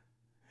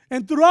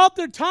 And throughout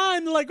their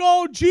time, they're like,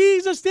 oh,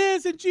 Jesus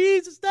this and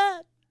Jesus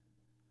that.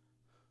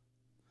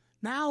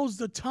 Now's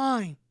the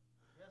time.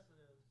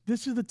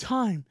 This is the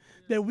time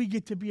that we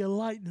get to be a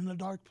light in a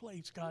dark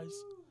place, guys.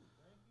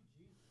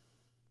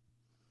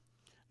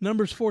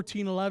 Numbers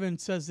 14:11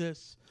 says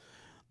this.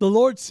 The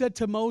Lord said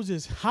to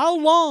Moses, how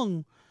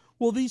long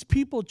will these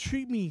people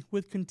treat me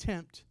with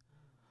contempt?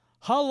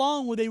 How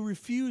long will they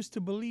refuse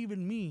to believe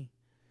in me,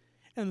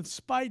 in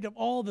spite of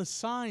all the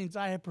signs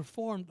I have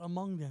performed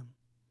among them?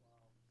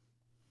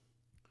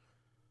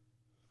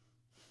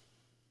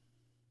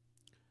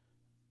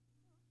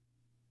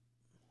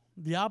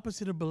 The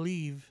opposite of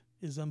believe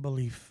is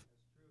unbelief.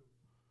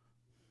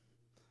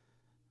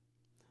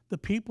 The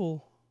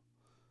people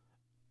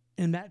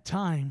in that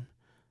time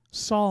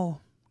saw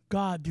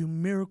God do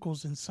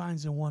miracles and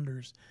signs and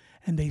wonders,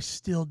 and they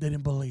still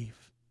didn't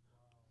believe.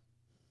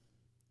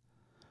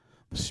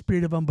 The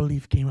spirit of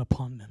unbelief came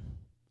upon them.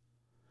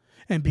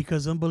 And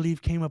because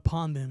unbelief came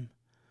upon them,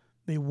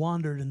 they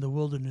wandered in the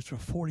wilderness for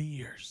 40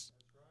 years.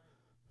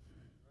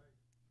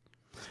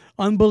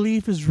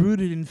 Unbelief is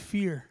rooted in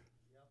fear.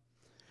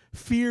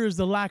 Fear is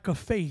the lack of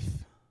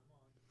faith.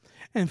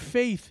 And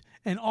faith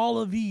and all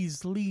of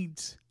these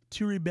leads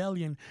to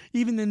rebellion.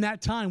 Even in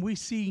that time, we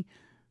see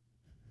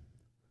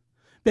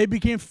they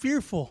became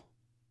fearful.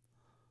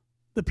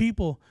 The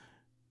people.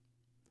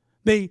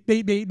 They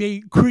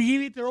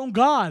created their own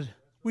God.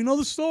 We know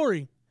the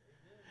story.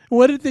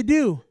 What did they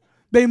do?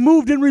 They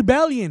moved in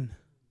rebellion.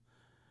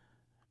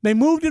 They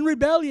moved in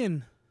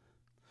rebellion.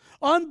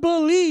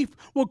 Unbelief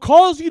will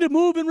cause you to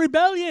move in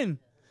rebellion.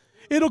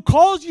 It'll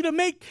cause you to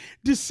make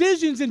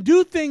decisions and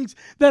do things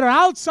that are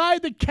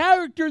outside the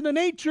character and the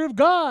nature of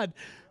God.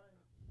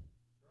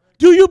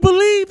 Do you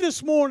believe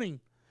this morning?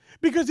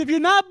 Because if you're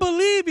not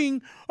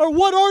believing, or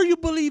what are you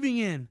believing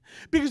in?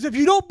 Because if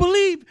you don't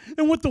believe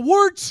in what the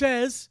Word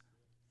says,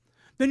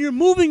 then you're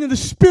moving in the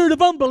spirit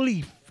of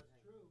unbelief.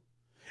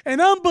 And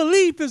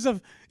unbelief is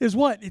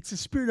what? It's a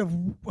spirit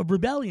of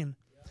rebellion.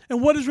 And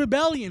what is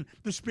rebellion?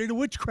 The spirit of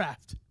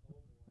witchcraft.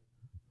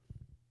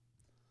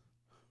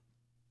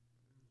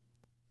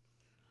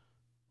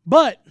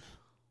 But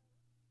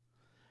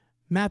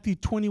Matthew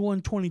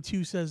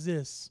 21:22 says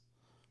this.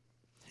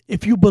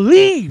 If you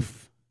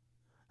believe,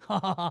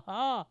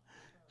 if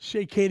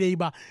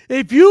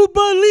you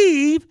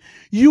believe,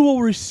 you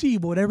will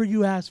receive whatever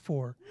you ask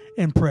for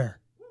in prayer.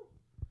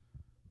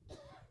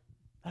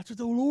 That's what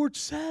the Lord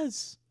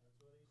says.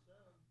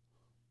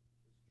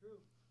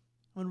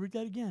 I'm going to read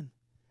that again.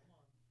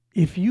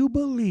 If you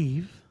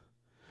believe,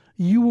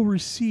 you will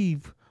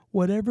receive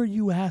whatever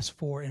you ask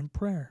for in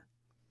prayer.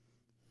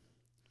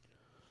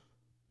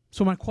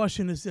 So my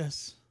question is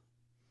this.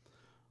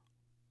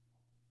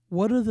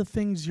 What are the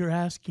things you're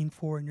asking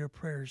for in your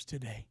prayers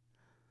today?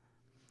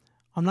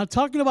 I'm not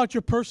talking about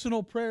your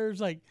personal prayers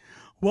like,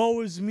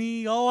 woe is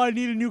me, oh, I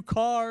need a new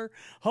car,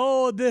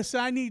 oh, this,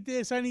 I need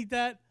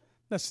that.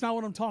 That's not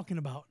what I'm talking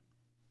about.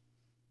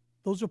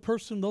 Those are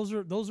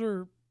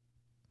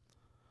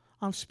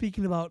I'm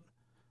speaking about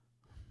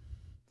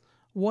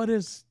what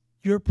has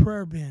your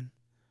prayer been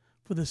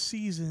for the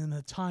season and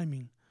the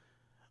timing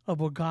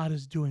of what God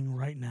is doing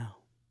right now.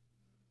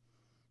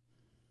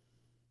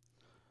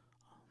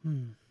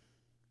 1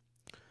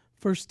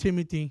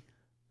 Timothy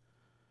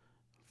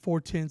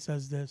 4:10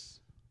 says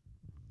this.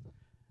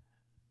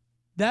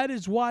 That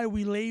is why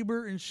we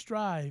labor and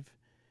strive,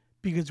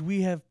 because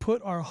we have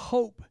put our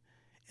hope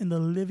in the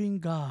living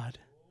God,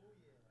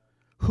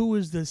 who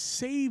is the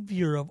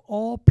Savior of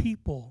all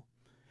people,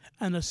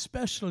 and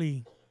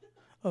especially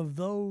of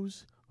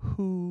those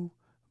who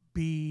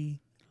believe.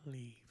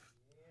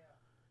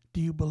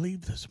 Do you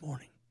believe this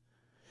morning?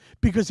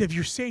 Because if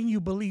you're saying you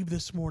believe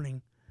this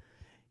morning,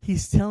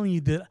 He's telling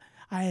you that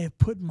I have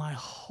put my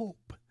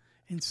hope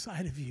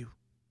inside of you.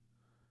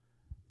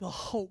 The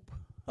hope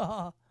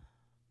of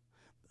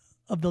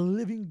the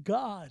living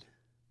God.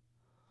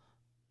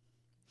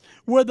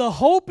 Where the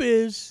hope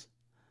is,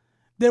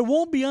 there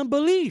won't be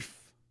unbelief.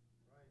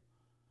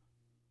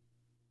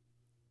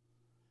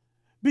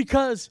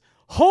 Because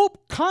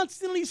hope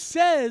constantly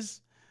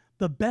says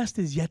the best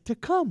is yet to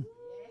come.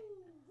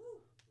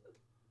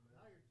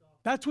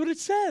 That's what it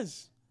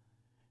says.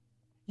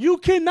 You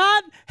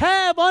cannot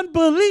have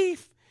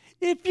unbelief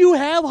if you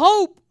have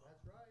hope.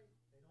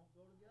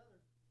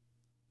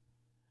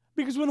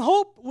 Because when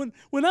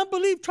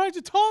unbelief tries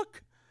to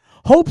talk,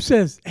 hope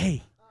says,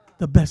 hey,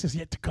 the best is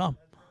yet to come.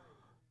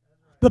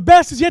 The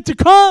best is yet to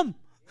come.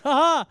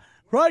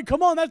 Right,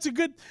 come on, that's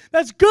good.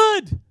 That's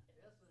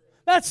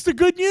the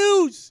good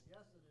news.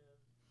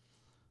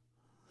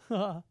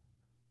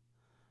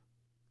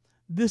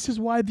 This is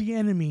why the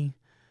enemy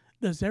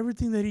does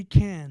everything that he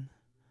can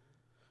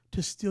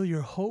to steal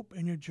your hope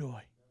and your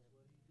joy.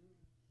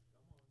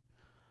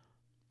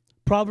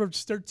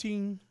 Proverbs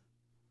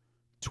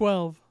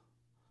 13:12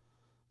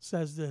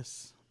 says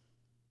this.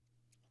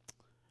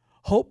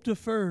 Hope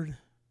deferred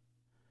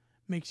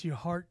makes your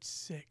heart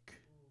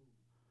sick,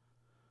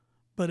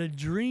 but a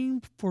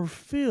dream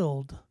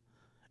fulfilled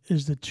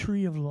is the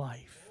tree of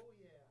life.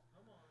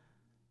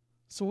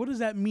 So what does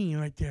that mean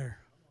right there?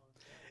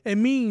 It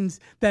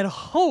means that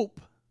hope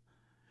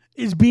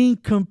is being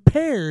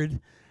compared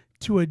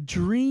to a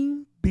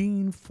dream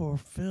being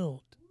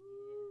fulfilled.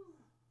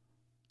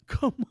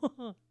 Come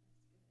on.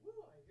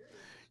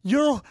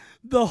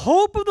 The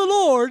hope of the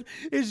Lord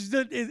is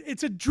that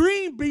it's a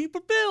dream being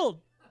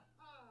fulfilled.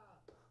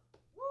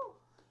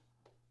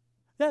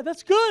 Yeah,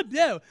 that's good.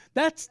 Yeah,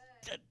 I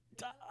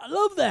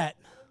love that.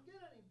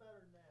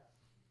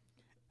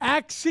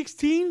 Acts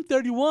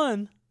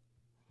 16:31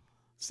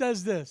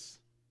 says this.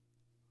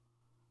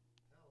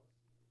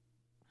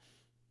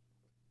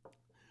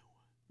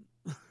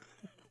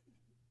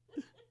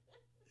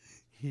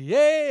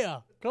 Yeah,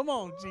 come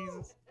on,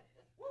 Jesus.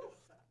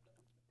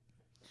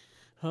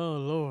 Oh,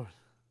 Lord.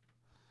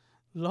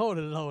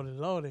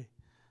 Lordy.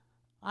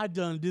 I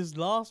done just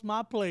lost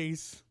my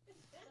place.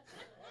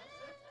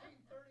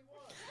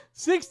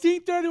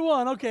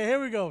 16:31. Okay,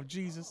 here we go,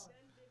 Jesus.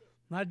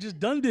 I just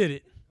done did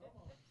it.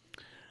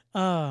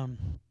 Acts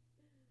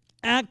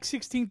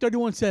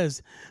 16:31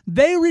 says,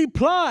 they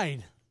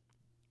replied,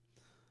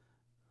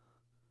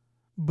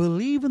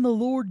 believe in the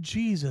Lord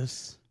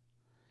Jesus,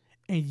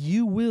 and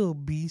you will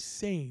be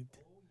saved.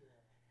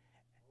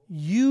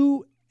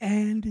 You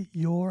and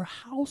your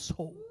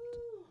household.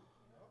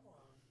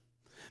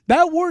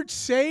 That word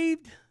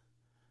saved,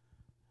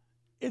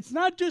 it's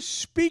not just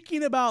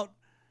speaking about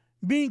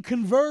being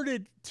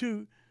converted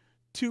to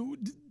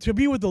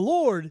be with the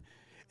Lord.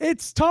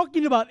 It's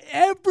talking about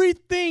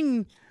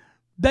everything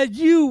that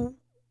you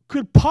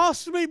could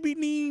possibly be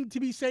needing to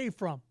be saved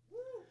from.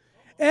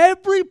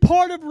 Every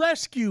part of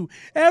rescue,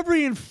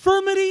 every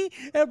infirmity,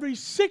 every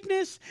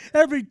sickness,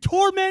 every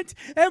torment,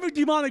 every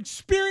demonic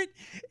spirit,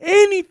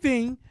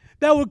 anything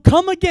that would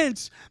come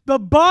against the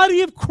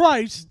body of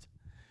Christ,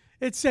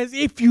 it says,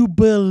 if you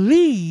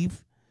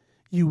believe,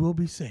 you will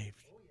be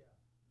saved.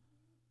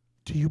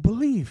 Do you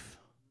believe?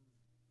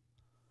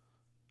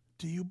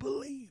 Do you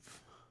believe?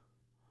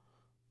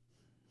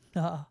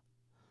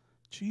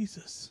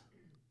 Jesus.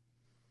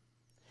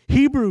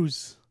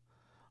 Hebrews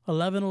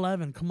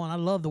 11:11. Come on, I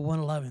love the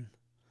 1:11.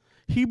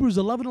 Hebrews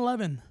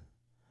 11:11.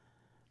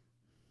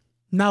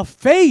 Now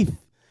faith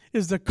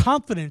is the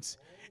confidence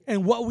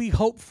in what we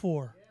hope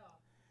for,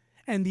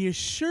 and the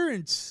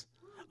assurance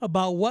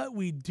about what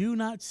we do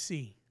not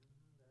see.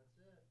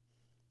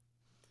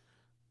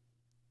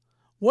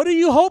 What are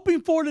you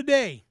hoping for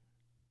today?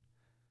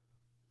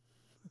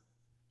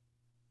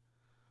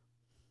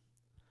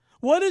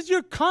 What is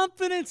your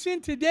confidence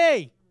in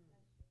today?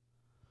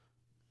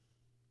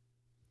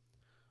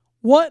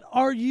 What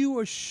are you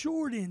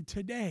assured in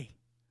today?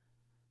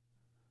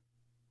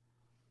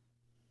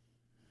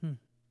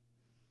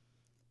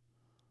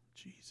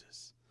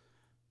 Jesus.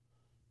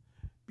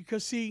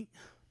 Because, see,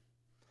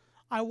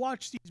 I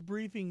watch these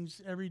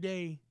briefings every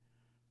day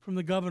from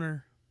the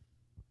governor.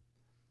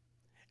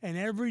 And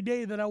every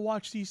day that I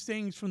watch these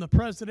things from the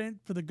president,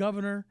 for the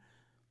governor,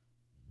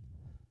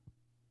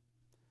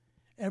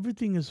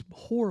 everything is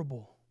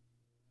horrible.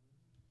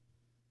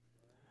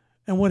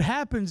 And what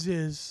happens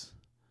is,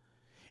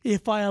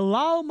 if I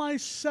allow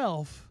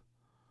myself,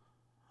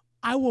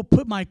 I will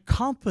put my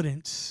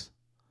confidence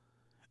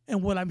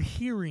in what I'm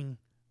hearing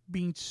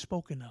being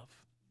spoken of.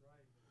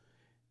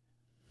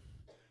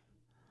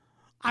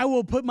 I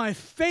will put my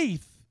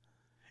faith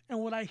in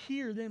what I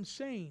hear them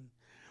saying.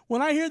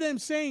 When I hear them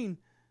saying,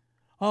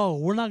 oh,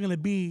 we're not going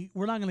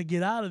to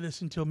get out of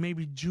this until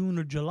maybe June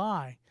or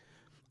July,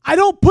 I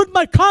don't put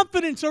my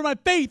confidence or my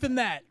faith in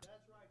that.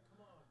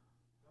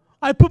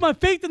 I put my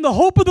faith in the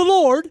hope of the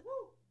Lord.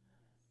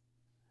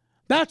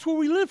 That's where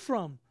we live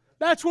from.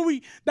 That's what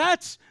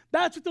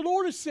the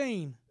Lord is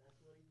saying.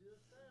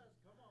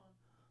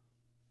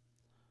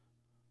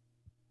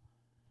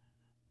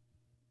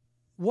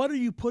 What are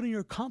you putting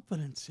your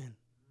confidence in?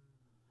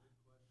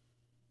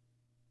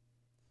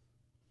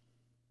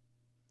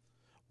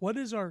 What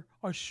is our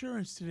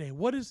assurance today? I'm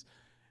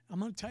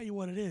going to tell you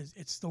what it is.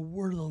 It's the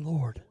word of the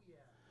Lord.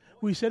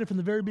 We said it from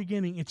the very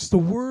beginning. It's the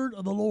word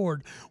of the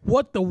Lord.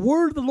 What the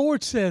word of the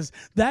Lord says,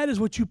 that is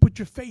what you put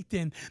your faith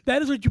in.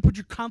 That is what you put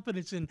your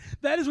confidence in.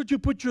 That is what you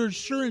put your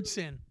assurance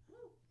in.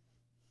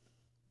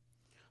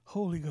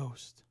 Holy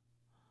Ghost.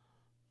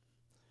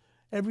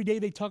 Every day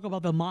they talk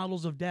about the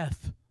models of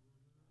death.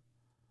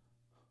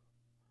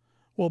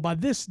 Well, by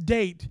this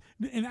date,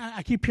 and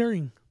I keep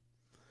hearing,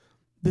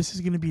 this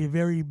is going to be a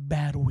very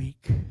bad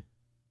week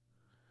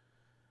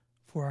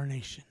for our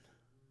nation.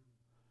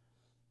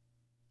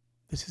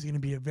 This is going to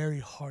be a very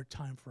hard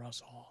time for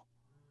us all.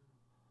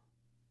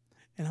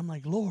 And I'm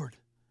like, Lord,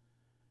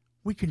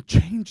 we can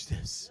change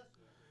this.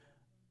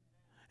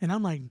 And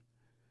I'm like,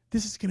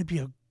 this is going to be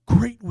a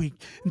great week.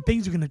 And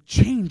things are going to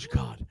change,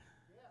 God.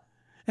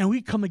 And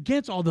we come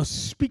against all the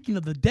speaking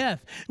of the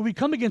death. And we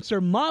come against their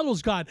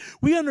models, God.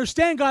 We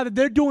understand, God, that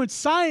they're doing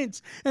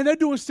science and they're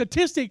doing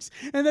statistics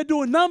and they're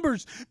doing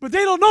numbers. But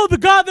they don't know the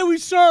God that we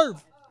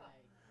serve.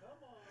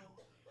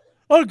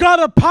 A God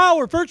of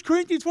power. 1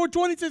 Corinthians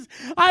 4:20 says,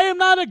 I am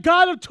not a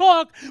God of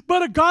talk,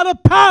 but a God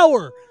of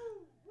power.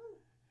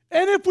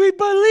 And if we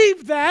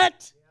believe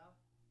that,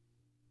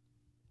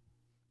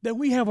 then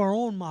we have our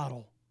own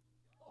model.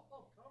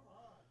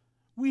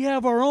 We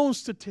have our own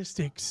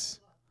statistics.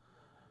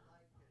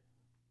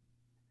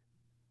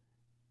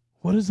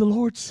 What does the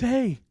Lord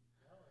say?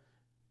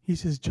 He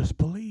says, just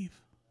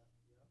believe.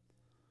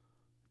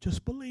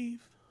 Just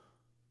believe.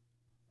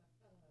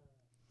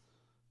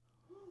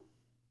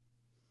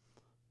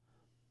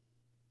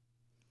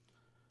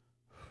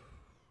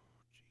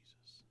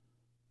 Jesus.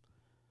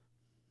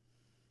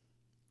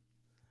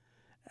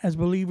 As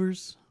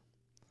believers,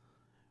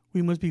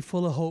 we must be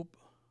full of hope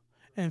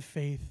and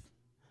faith.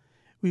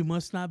 We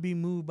must not be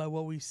moved by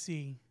what we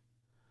see,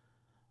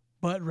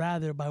 but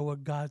rather by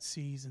what God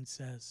sees and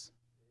says.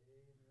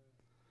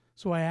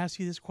 So I ask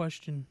you this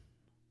question.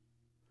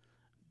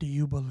 Do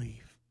you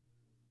believe?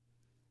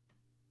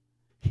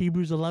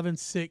 Hebrews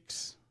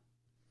 11:6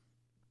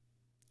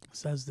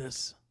 says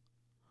this.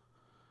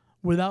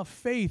 Without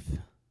faith,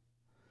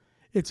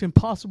 it's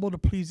impossible to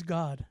please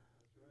God.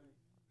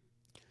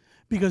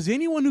 Because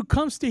anyone who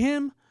comes to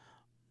Him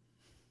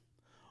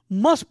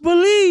must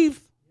believe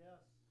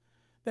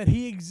that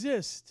He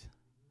exists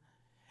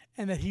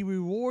and that He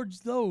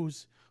rewards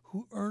those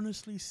who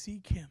earnestly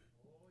seek Him.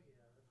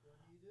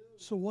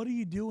 So what do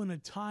you do in a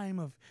time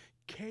of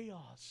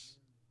chaos?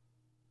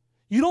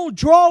 You don't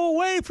draw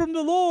away from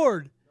the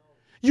Lord.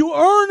 You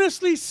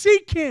earnestly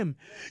seek Him.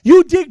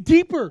 You dig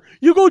deeper.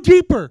 You go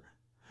deeper.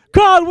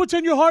 God, what's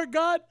in your heart,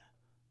 God?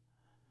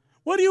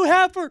 What do you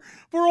have for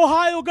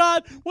Ohio,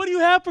 God? What do you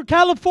have for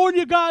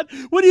California, God?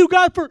 What do you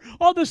got for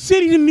all the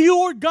cities in New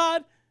York,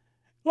 God?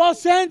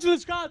 Los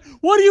Angeles, God?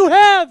 What do you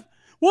have?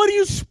 What are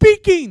you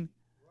speaking?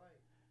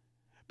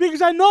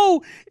 Because I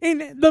know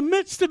in the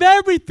midst of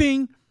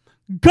everything,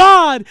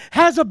 God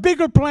has a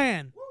bigger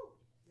plan.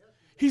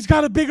 He's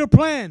got a bigger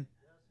plan.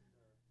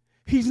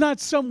 He's not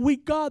some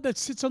weak God that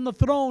sits on the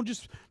throne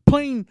just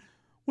playing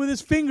with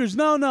his fingers.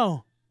 No,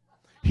 no.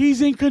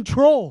 He's in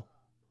control.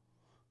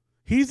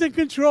 He's in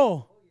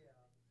control.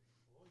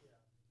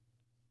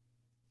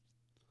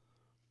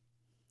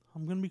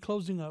 I'm going to be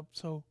closing up.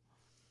 So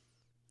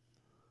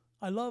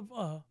I love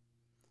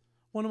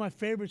one of my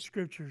favorite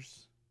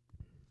scriptures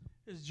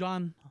is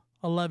John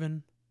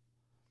 11.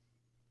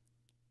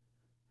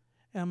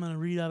 And I'm going to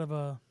read out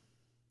of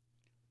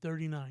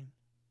 39.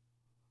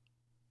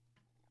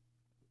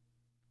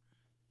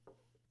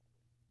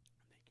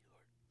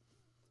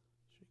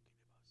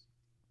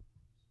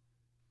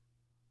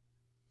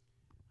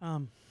 Thank you,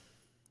 Lord.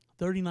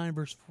 39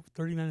 verse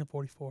 39 and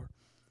 44.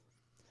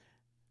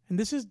 And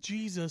this is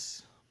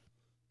Jesus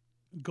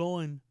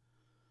going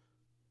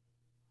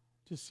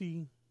to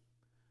see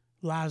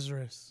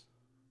Lazarus.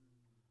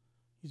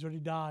 He's already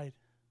died.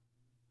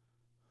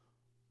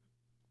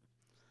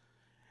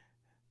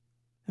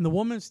 And the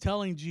woman's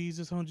telling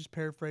Jesus, I'm going to just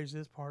paraphrase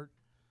this part.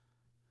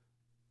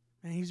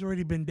 And he's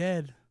already been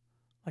dead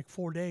like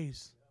 4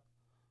 days.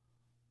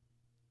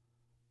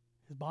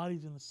 His body's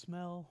going to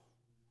smell.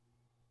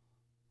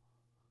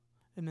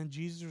 And then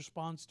Jesus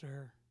responds to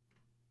her.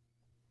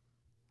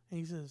 And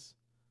he says,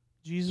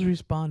 Jesus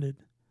responded,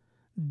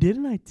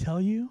 didn't I tell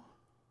you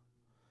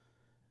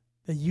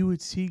that you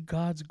would see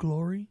God's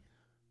glory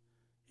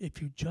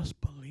if you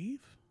just believe?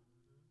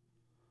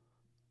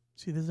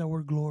 See, there's that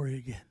word glory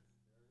again.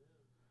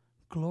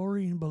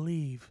 Glory and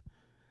believe,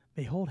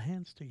 they hold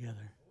hands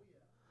together.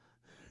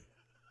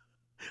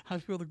 I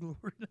feel the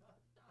glory now.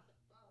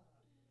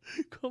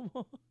 Come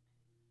on.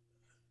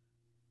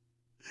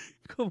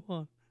 Come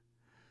on.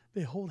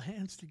 They hold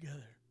hands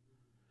together.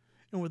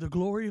 And where the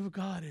glory of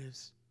God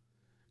is,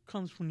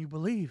 comes when you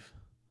believe.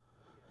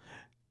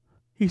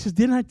 He says,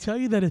 didn't I tell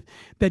you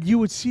that you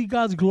would see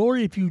God's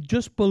glory if you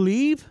just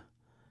believe?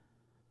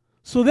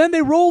 So then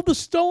they rolled the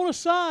stone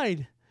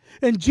aside.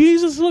 And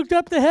Jesus looked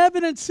up to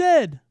heaven and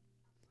said,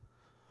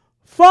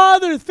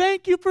 Father,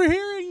 thank you for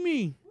hearing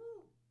me.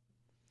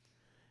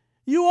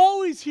 You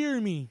always hear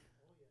me.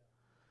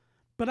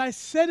 But I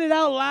said it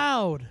out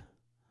loud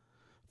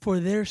for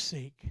their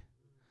sake,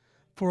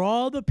 for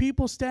all the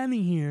people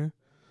standing here,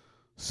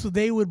 so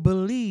they would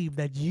believe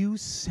that you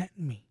sent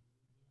me.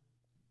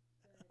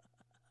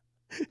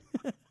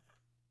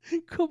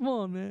 Come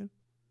on, man.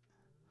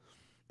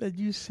 That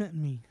you sent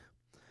me.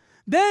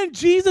 Then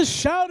Jesus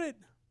shouted,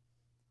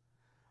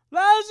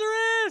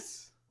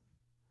 Lazarus,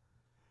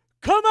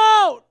 come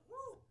out.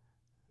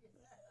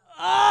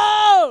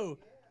 Oh,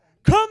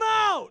 come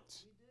out.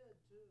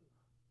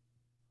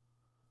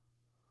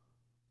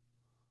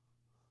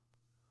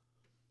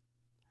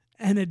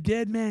 And a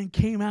dead man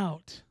came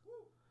out,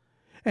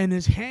 and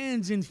his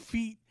hands and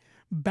feet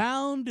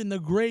bound in the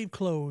grave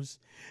clothes,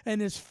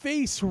 and his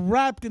face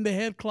wrapped in the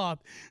headcloth.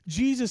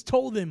 Jesus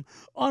told them,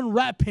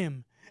 unwrap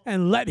him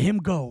and let him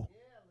go.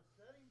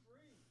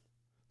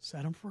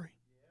 Set him free.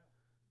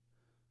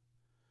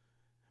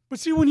 But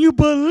see, when you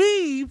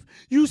believe,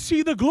 you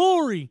see the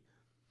glory.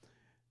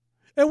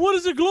 And what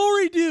does the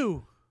glory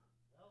do?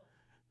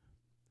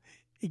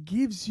 It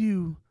gives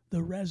you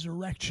the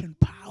resurrection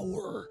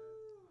power.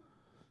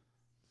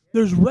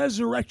 There's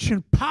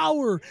resurrection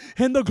power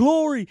in the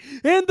glory.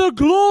 In the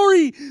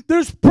glory,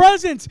 there's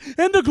presence.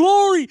 In the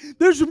glory,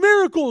 there's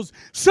miracles,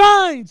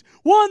 signs,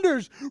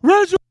 wonders,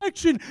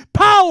 resurrection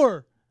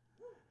power.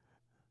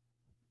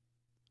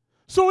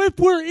 So if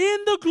we're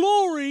in the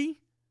glory,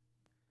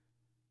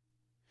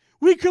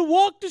 we can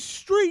walk the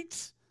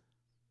streets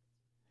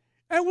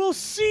and we'll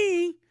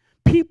see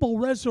people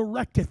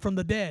resurrected from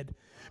the dead.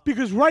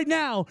 Because right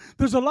now,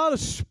 there's a lot of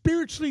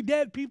spiritually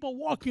dead people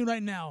walking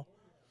right now.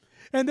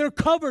 And they're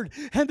covered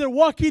and they're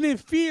walking in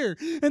fear.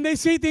 And they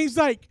say things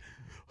like,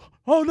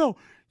 oh no,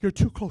 you're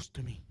too close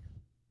to me.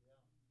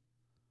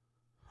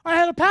 I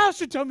had a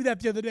pastor tell me that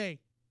the other day.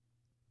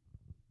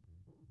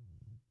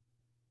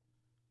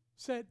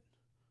 Said,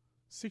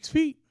 6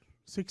 feet,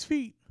 6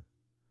 feet.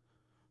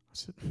 I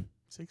said,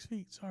 6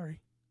 feet, sorry.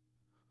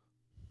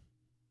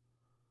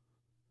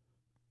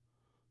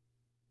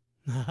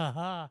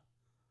 Not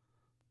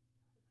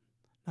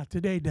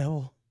today,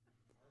 devil.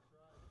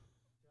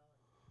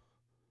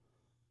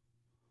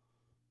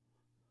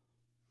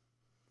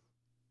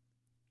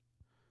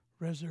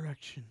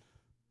 Resurrection.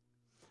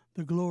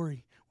 The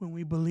glory. When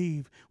we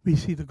believe, we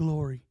see the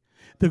glory.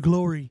 The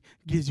glory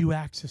gives you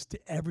access to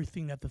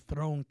everything that the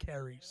throne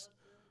carries.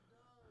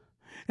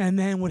 And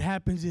then what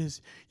happens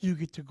is you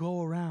get to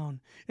go around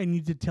and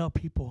you get to tell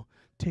people,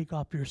 take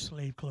off your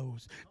slave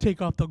clothes.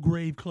 Take off the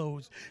grave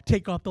clothes.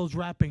 Take off those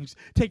wrappings.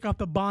 Take off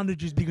the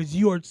bondages because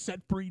you are set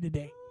free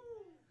today.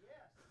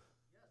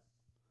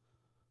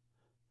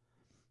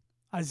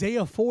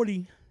 Isaiah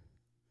 40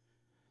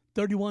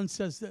 31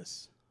 says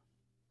this.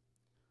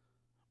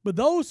 But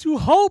those who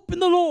hope in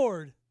the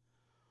Lord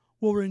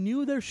will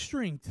renew their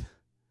strength,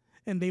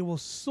 and they will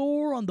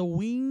soar on the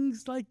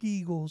wings like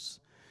eagles.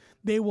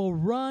 They will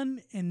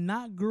run and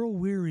not grow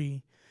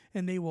weary,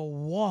 and they will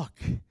walk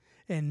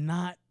and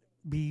not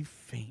be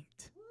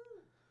faint.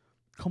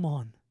 Come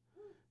on.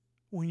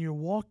 When you're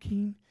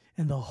walking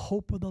in the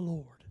hope of the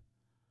Lord,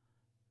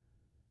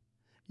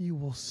 you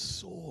will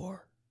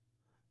soar.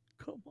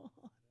 Come on.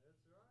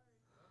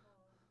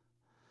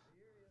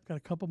 Got a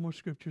couple more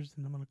scriptures,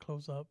 and I'm going to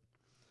close up.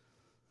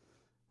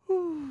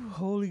 Whew,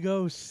 Holy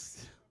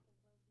Ghost.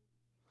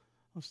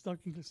 I'm stuck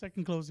in the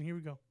second closing. Here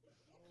we go.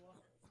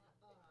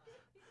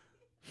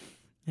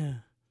 Yeah.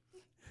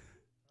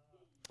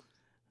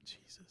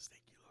 Jesus,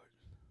 thank you, Lord.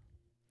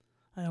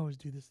 I always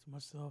do this to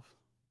myself.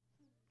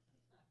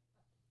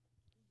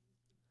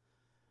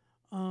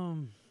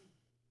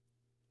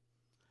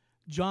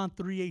 John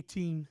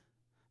 3:18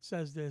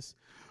 says this.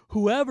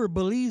 Whoever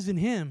believes in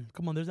him,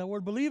 come on, there's that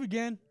word believe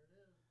again.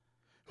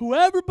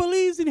 Whoever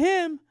believes in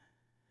him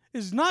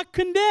is not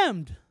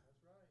condemned.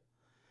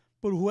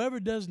 But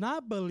whoever does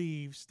not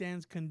believe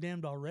stands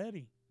condemned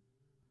already.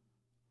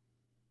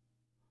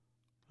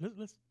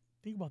 Let's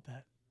think about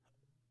that.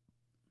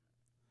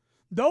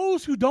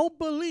 Those who don't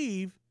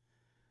believe,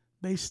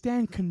 they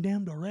stand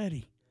condemned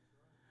already.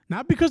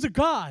 Not because of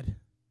God,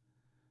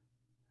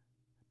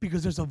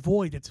 because there's a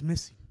void that's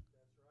missing.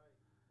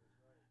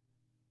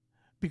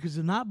 Because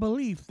of not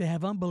belief, they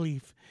have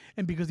unbelief.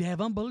 And because they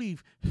have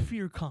unbelief,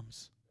 fear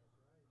comes.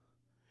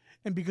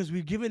 And because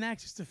we've given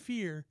access to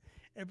fear,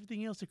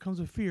 everything else that comes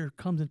with fear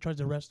comes and tries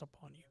to rest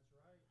upon you.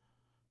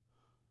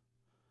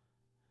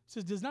 It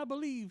says, does not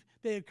believe,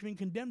 they have been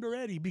condemned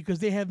already because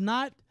they have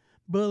not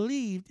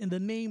believed in the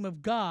name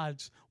of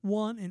God's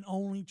one and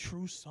only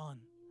true Son.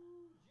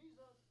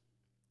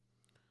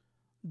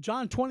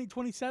 John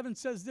 20:27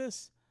 says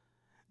this.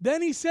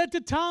 Then he said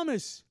to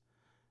Thomas,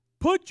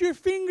 put your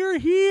finger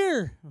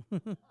here.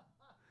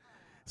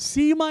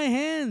 See my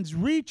hands.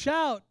 Reach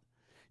out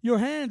your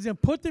hands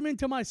and put them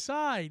into my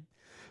side.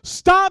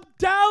 Stop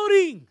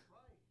doubting.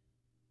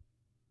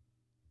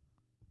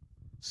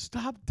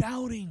 Stop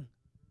doubting.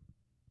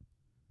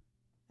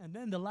 And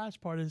then the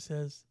last part it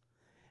says,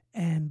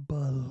 and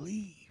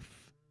believe.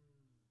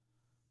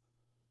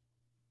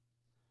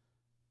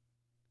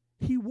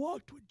 He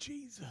walked with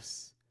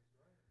Jesus.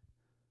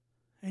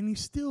 And he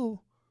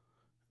still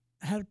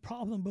had a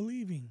problem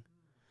believing.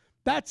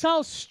 That's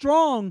how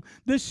strong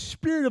this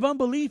spirit of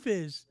unbelief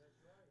is.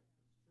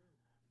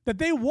 That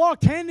they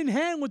walked hand in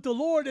hand with the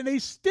Lord and they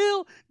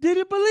still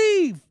didn't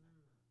believe.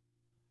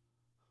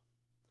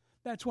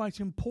 That's why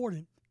it's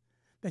important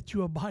that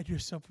you abide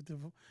yourself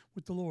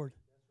with the Lord.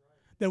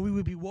 That we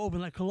would be woven,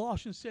 like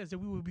Colossians says, that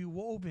we would be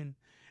woven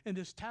in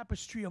this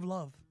tapestry of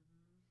love.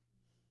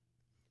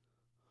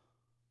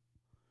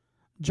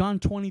 John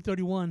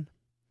 20:31.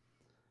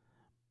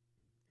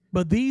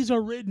 But these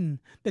are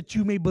written that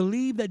you may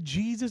believe that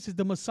Jesus is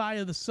the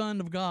Messiah, the Son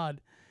of God,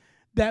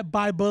 that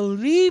by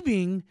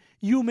believing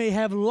you may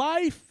have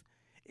life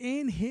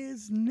in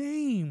his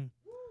name.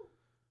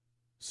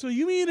 So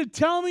you mean to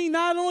tell me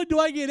not only do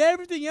I get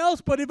everything else,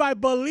 but if I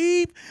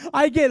believe,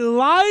 I get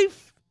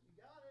life?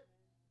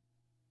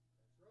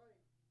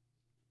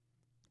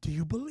 Do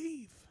you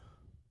believe?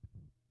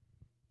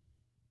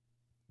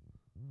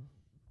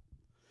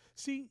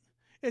 See,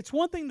 it's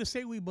one thing to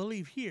say we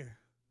believe here,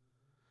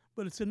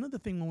 but it's another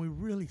thing when we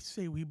really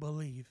say we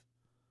believe.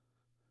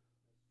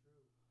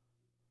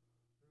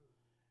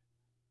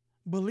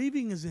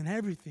 Believing is in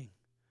everything.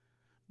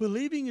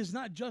 Believing is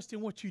not just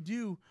in what you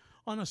do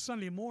on a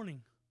Sunday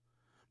morning.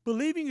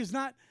 Believing is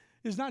not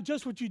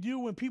just what you do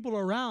when people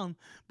are around.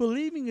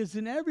 Believing is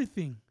in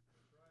everything.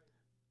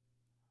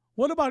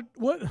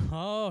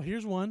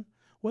 Here's one.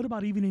 What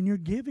about even in your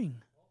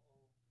giving?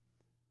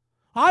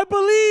 I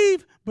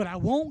believe, but I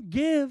won't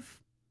give.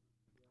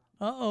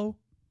 Uh-oh.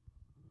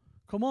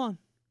 Come on.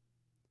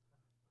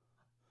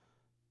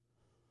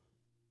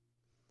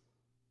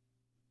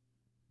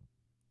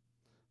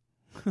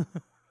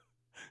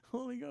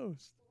 Holy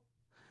Ghost.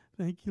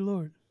 Thank you,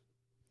 Lord.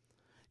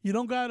 You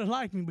don't got to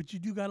like me, but you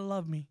do got to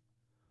love me.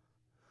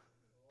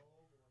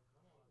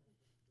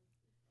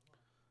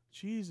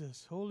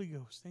 Jesus, Holy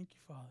Ghost. Thank you,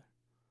 Father.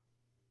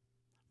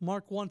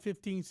 Mark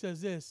 1:15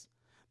 says this.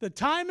 The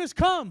time has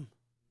come.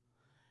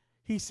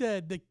 He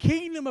said, the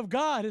kingdom of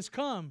God has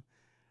come.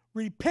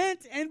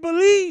 Repent and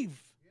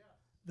believe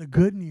the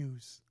good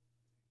news.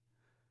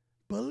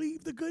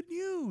 Believe the good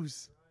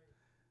news.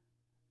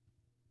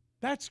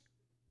 That's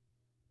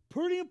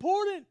pretty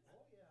important.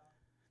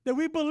 That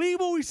we believe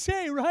what we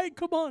say, right?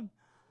 Come on.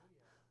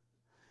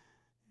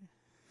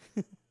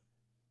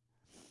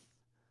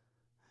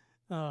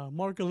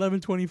 Mark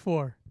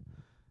 11:24.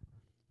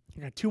 I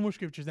got two more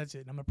scriptures. That's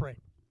it. I'm going to pray.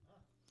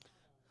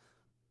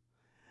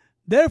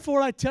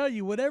 Therefore, I tell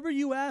you, whatever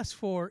you ask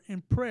for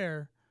in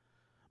prayer,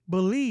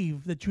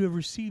 believe that you have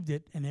received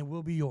it and it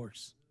will be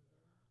yours.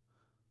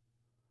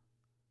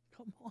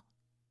 Come on.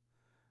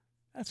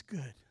 That's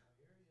good.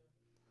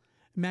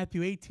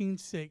 Matthew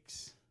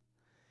 18:6.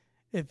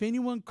 If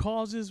anyone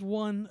causes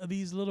one of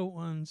these little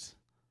ones,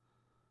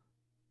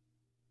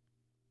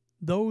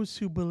 those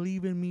who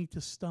believe in me,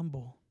 to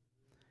stumble,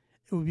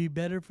 it would be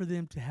better for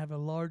them to have a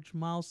large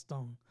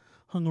milestone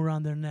hung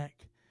around their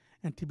neck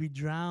and to be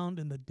drowned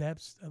in the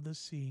depths of the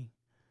sea.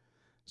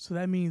 So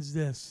that means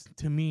this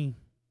to me.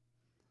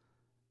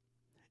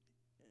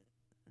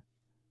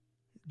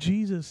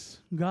 Jesus,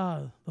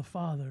 God the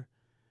Father,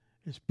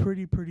 is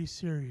pretty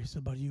serious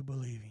about you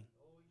believing.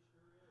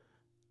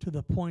 To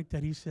the point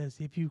that he says,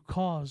 if you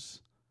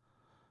cause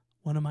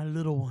one of my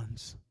little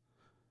ones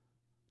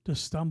to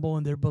stumble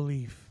in their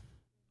belief.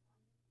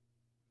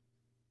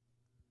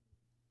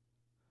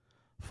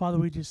 Father,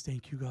 we just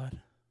thank you, God.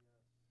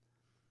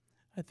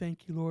 I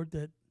thank you, Lord,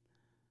 that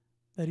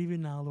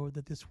even now, Lord,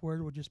 that this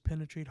word will just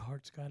penetrate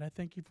hearts, God. I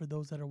thank you for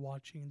those that are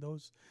watching,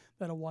 those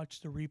that will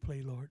watch the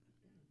replay, Lord.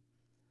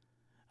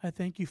 I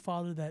thank you,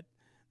 Father,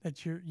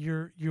 that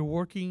you're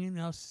working in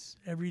us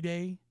every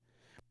day.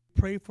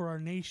 Pray for our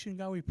nation,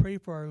 God. We pray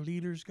for our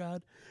leaders,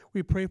 God.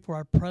 We pray for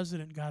our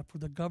president, God, for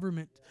the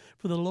government,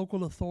 for the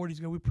local authorities,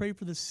 God. We pray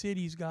for the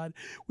cities, God.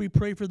 We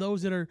pray for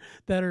those that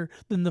are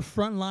in the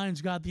front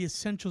lines, God, the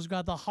essentials,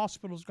 God, the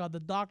hospitals, God,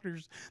 the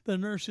doctors, the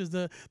nurses,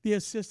 the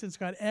assistants,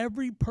 God.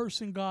 Every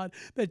person, God,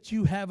 that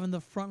you have in the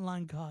front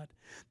line, God.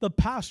 The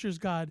pastors,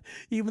 God,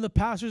 even the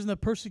pastors in the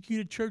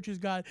persecuted churches,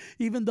 God,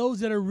 even those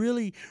that are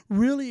really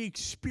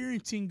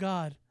experiencing,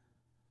 God,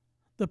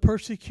 the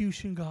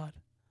persecution, God.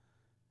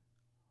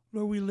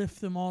 Lord, we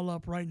lift them all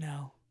up right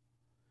now.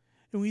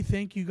 And we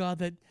thank you, God,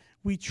 that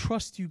we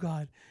trust you,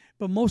 God.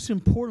 But most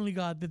importantly,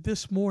 God, that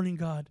this morning,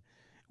 God,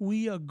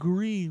 we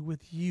agree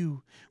with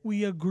you.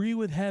 We agree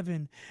with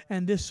heaven.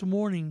 And this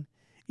morning,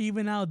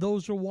 even now,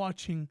 those who are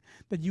watching,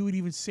 that you would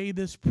even say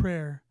this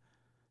prayer.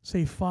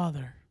 Say,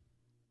 Father,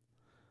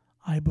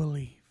 I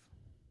believe.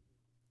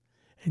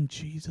 In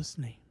Jesus'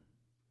 name.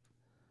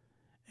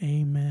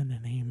 Amen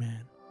and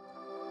amen.